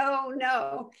 no, no,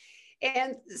 no.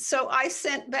 And so I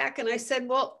sent back and I said,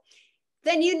 well,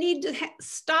 then you need to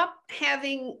stop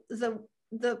having the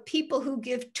people who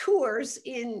give tours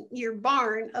in your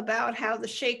barn about how the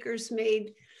Shakers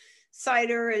made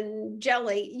cider and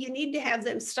jelly. You need to have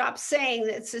them stop saying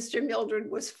that Sister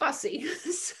Mildred was fussy.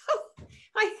 So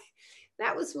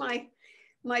that was my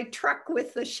truck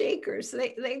with the Shakers.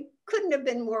 They couldn't have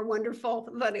been more wonderful,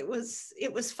 but it was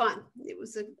fun. It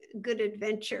was a good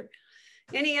adventure.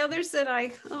 Any others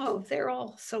that they're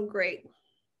all so great.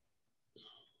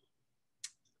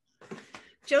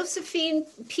 Josephine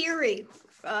Peary,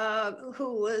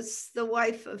 who was the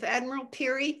wife of Admiral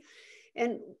Peary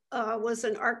and was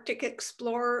an Arctic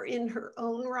explorer in her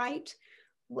own right.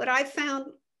 What I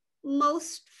found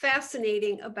most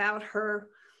fascinating about her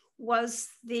was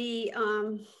the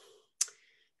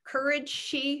courage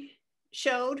she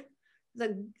showed,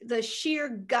 the sheer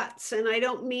guts, and I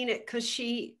don't mean it because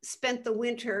she spent the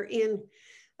winter in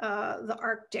the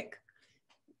Arctic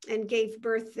and gave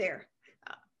birth there.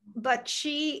 But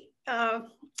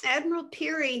Admiral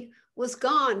Peary was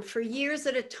gone for years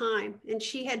at a time, and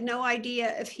she had no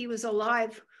idea if he was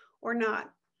alive or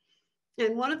not.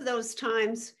 And one of those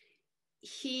times,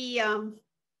 they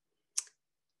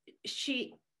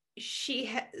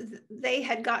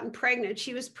had gotten pregnant.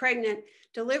 She was pregnant,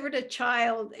 delivered a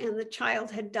child, and the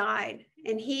child had died.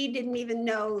 And he didn't even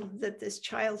know that this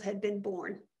child had been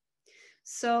born.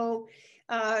 So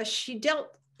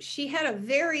she had a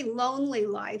very lonely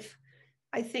life,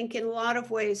 I think, in a lot of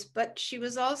ways, but she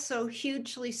was also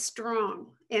hugely strong.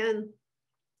 And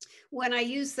when I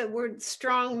use the word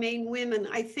strong Maine women,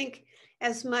 I think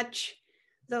as much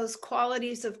those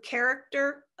qualities of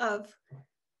character, of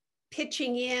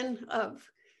pitching in, of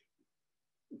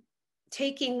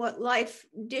taking what life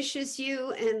dishes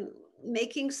you and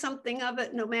making something of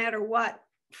it, no matter what,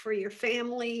 for your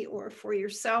family or for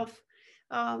yourself.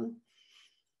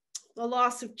 The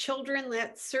loss of children,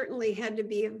 that certainly had to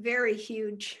be a very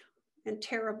huge and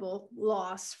terrible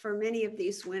loss for many of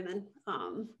these women.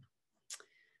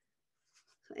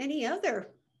 Any other?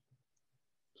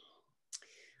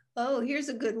 Oh, here's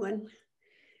a good one.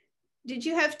 Did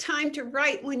you have time to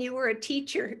write when you were a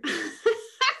teacher?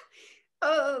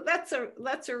 Oh,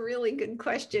 that's a really good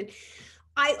question.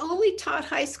 I only taught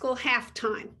high school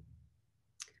half-time,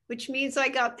 which means I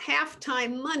got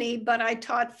half-time money, but I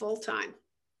taught full-time,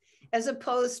 as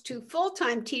opposed to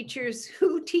full-time teachers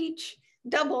who teach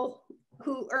double,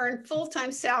 who earn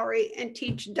full-time salary and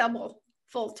teach double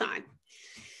full-time.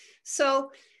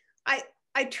 So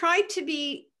I tried to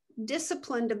be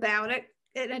disciplined about it,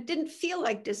 and it didn't feel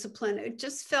like discipline. It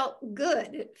just felt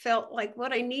good. It felt like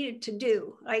what I needed to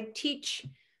do. I teach,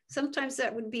 sometimes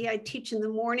that would be I teach in the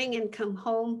morning and come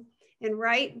home and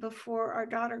write before our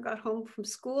daughter got home from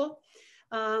school.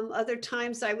 Other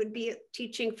times I would be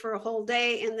teaching for a whole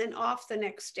day and then off the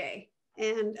next day.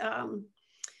 And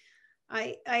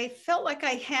I felt like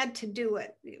I had to do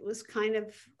it. It was kind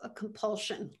of a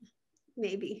compulsion,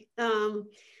 maybe.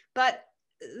 But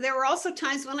there were also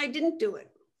times when I didn't do it.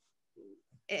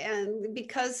 And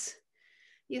because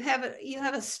you have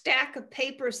a stack of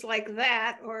papers like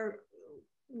that, or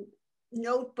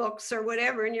notebooks or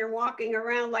whatever, and you're walking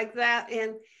around like that,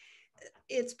 and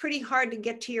it's pretty hard to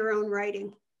get to your own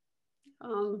writing.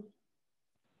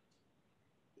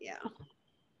 Yeah.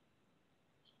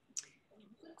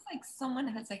 Looks like someone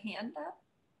has a hand up.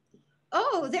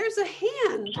 Oh, there's a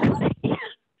hand.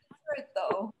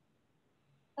 Though.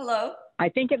 Hello? I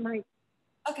think it might.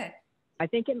 Okay. I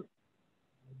think it.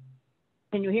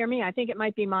 Can you hear me? I think it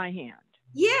might be my hand.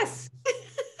 Yes.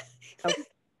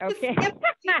 Okay.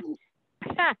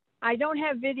 I don't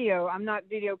have video. I'm not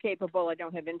video capable. I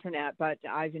don't have internet, but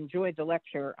I've enjoyed the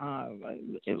lecture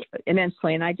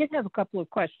immensely. And I did have a couple of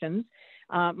questions.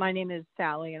 My name is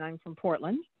Sally, and I'm from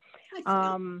Portland.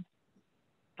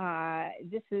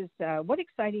 This is what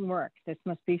exciting work this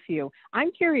must be for you.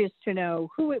 I'm curious to know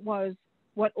who it was,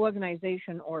 what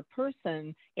organization or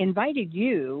person invited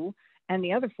you and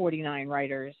the other 49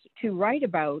 writers to write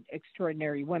about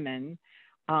extraordinary women,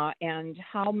 and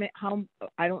how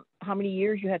many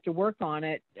years you had to work on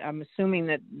it. I'm assuming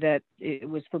that it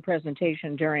was for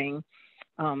presentation during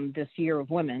this Year of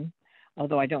Women,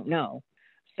 although I don't know.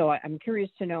 So I'm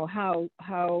curious to know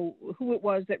who it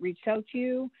was that reached out to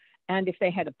you, and if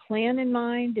they had a plan in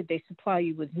mind. Did they supply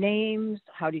you with names?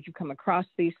 How did you come across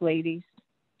these ladies,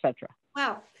 etc.?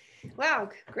 Wow,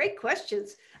 great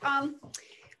questions.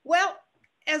 Well,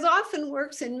 as often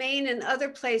works in Maine and other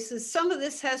places, some of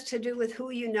this has to do with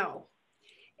who you know.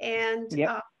 And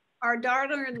Yep. Our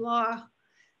daughter-in-law,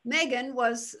 Megan,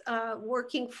 was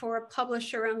working for a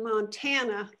publisher in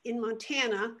Montana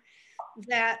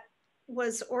that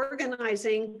was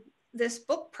organizing this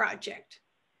book project.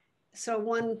 So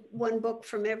one book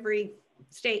from every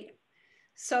state.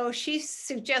 So she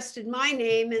suggested my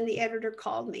name and the editor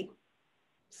called me.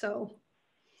 So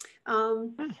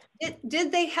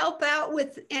did they help out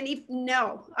with any?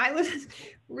 No, I was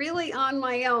really on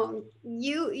my own.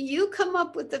 You come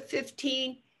up with the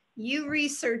 15, you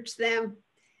research them.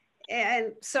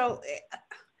 And so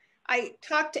I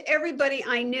talked to everybody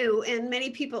I knew and many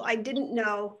people I didn't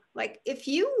know. Like, if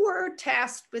you were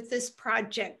tasked with this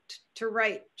project to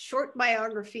write short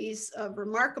biographies of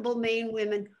remarkable Maine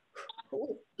women,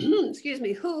 excuse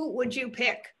me, who would you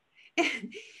pick?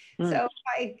 So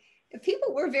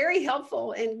people were very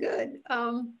helpful and good.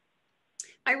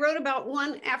 I wrote about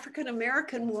one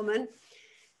African-American woman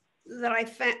that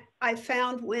I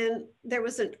found when there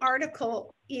was an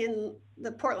article in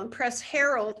the Portland Press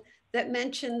Herald that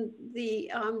mentioned the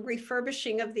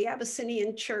refurbishing of the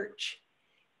Abyssinian church.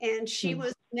 And she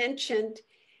was mentioned,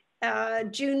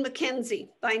 June McKenzie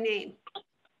by name.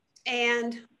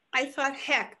 And I thought,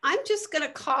 heck, I'm just going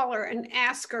to call her and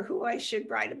ask her who I should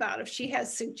write about if she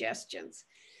has suggestions.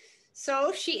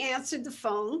 So she answered the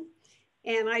phone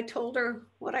and I told her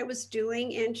what I was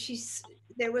doing. And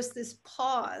there was this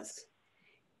pause.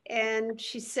 And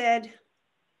she said,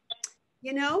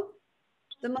 you know,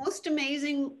 the most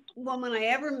amazing woman I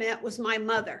ever met was my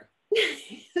mother.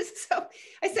 So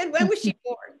I said, when was she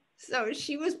born? So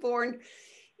she was born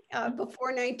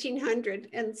before 1900.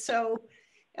 And so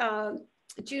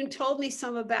June told me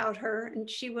some about her, and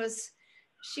she was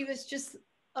just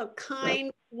a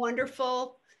kind,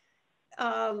 wonderful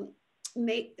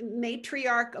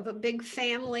matriarch of a big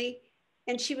family.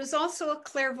 And she was also a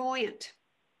clairvoyant.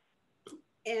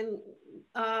 And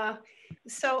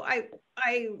so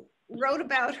I wrote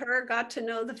about her, got to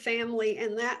know the family,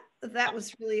 and that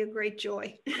was really a great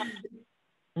joy.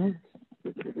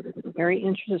 Very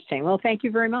interesting. Well, thank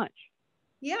you very much.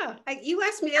 Yeah, you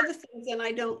asked me other things, and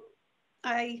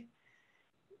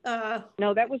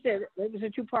no, that was it. It was a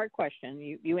two-part question.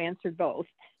 You answered both.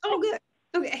 Oh, good.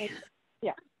 Okay.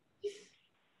 Yeah.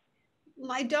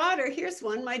 My daughter, here's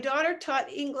one. My daughter taught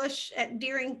English at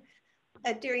Deering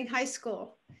High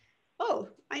School. Oh,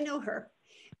 I know her.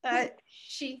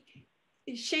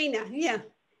 Shayna, yeah.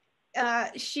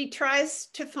 She tries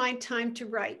to find time to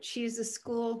write. She's a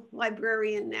school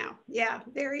librarian now. Yeah,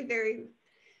 very, very,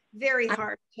 very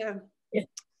hard to.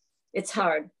 It's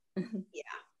hard.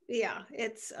 Yeah.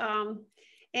 It's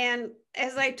and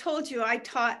as I told you, I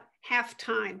taught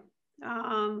half-time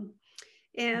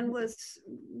and was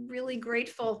really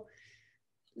grateful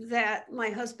that my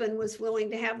husband was willing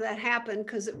to have that happen,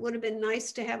 because it would have been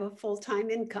nice to have a full-time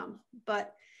income.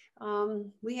 But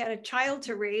we had a child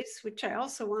to raise, which I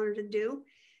also wanted to do.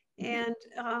 And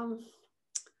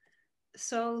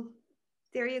so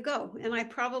there you go. And I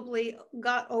probably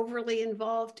got overly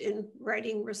involved in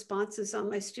writing responses on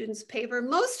my students' paper,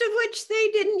 most of which they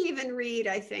didn't even read,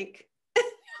 I think.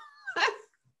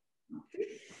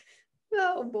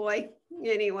 Oh boy.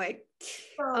 Anyway.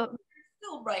 So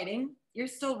you're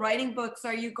still writing books.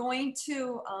 Are you going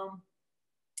to,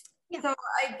 Yeah. So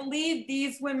I believe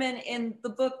these women in the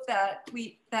book that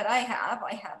I have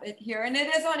it here, and it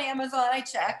is on Amazon, I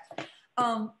checked,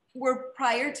 were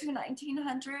prior to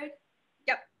 1900.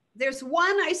 Yep. There's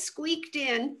one I squeaked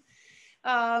in.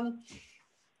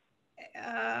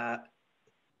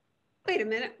 Wait a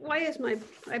minute. Why is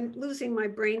I'm losing my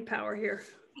brain power here.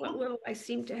 What little I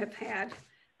seem to have had.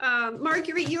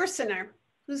 Marguerite Yourcenar,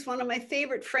 who's one of my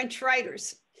favorite French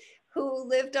writers, who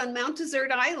lived on Mount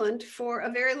Desert Island for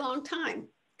a very long time,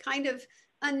 kind of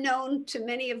unknown to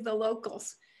many of the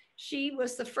locals. She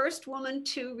was the first woman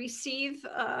to receive,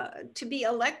 to be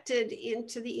elected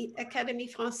into the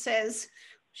Académie Française.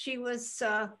 She was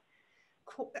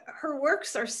her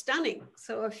works are stunning.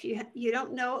 So if you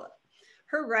don't know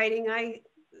her writing, I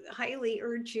highly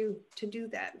urge you to do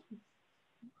that.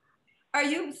 Are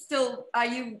you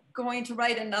going to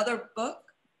write another book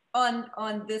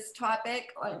on this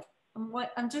topic?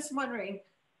 I'm just wondering,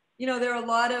 you know, there are a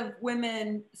lot of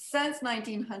women since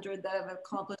 1900 that have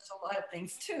accomplished a lot of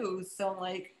things too. So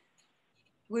like,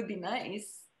 would be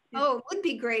nice. Oh, it would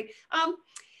be great.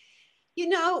 You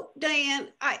know, Diane,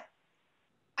 I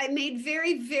made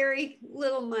very, very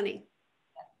little money.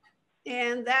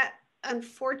 And that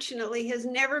unfortunately has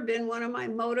never been one of my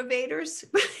motivators.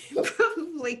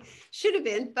 Probably should have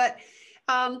been, but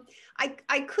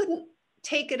I couldn't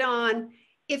take it on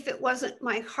if it wasn't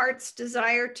my heart's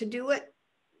desire to do it.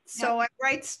 So I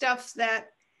write stuff that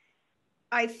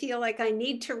I feel like I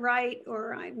need to write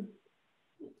or I'm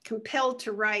compelled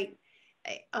to write,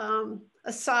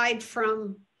 aside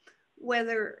from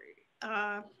whether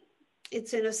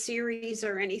it's in a series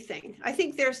or anything. I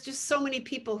think there's just so many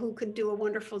people who could do a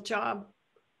wonderful job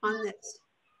on this.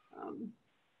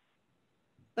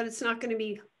 But it's not going to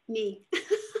be me.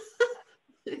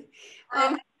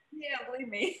 Yeah, believe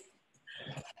me.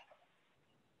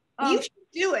 You should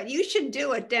do it. You should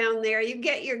do it down there. You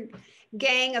get your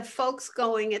gang of folks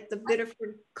going at the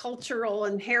Biddeford Cultural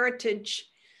and Heritage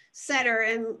Center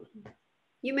and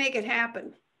you make it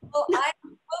happen. Well, I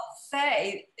will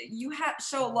say you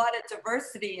show a lot of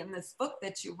diversity in this book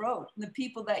that you wrote, and the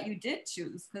people that you did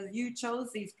choose, because you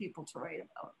chose these people to write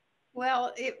about.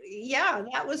 Well, yeah,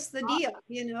 that was the deal,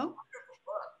 you know.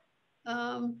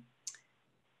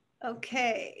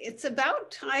 Okay, it's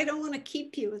about, I don't want to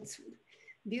keep you, it's a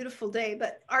beautiful day,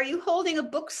 but are you holding a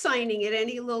book signing at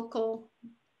any local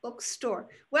bookstore?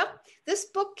 Well, this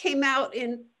book came out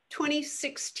in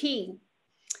 2016,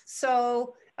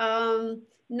 so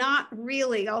not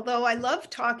really, although I love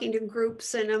talking to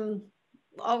groups and I'm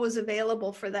always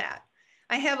available for that.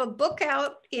 I have a book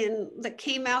out that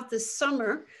came out this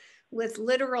summer with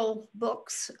Literal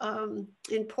Books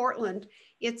in Portland.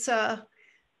 It's a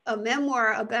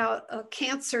memoir about a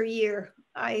cancer year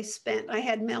I spent. I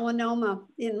had melanoma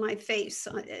in my face,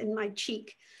 in my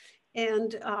cheek.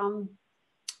 And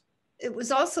it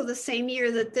was also the same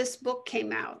year that this book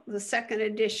came out, the second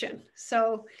edition.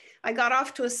 So I got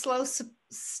off to a slow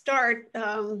start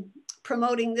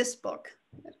promoting this book.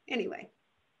 But anyway.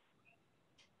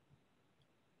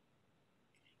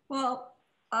 Well,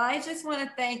 I just want to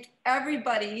thank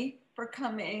everybody for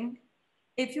coming.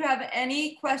 If you have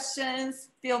any questions,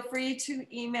 feel free to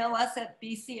email us at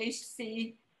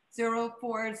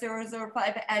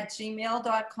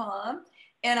bchc04005@gmail.com.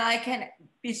 And I can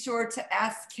be sure to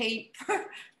ask Kate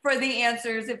for the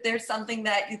answers if there's something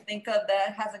that you think of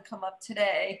that hasn't come up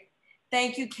today.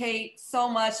 Thank you, Kate, so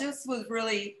much. This was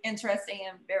really interesting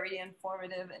and very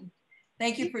informative. And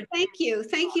thank you for— Thank you.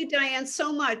 Thank you, Diane,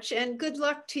 so much. And good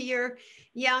luck to your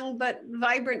young but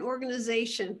vibrant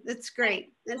organization. That's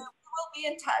great. And we'll be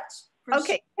in touch.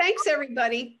 Okay. Sure. Thanks,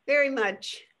 everybody, very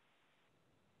much.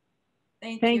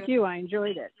 Thank you. I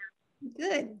enjoyed it.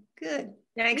 Good, good.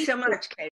 Thanks so much, Kate.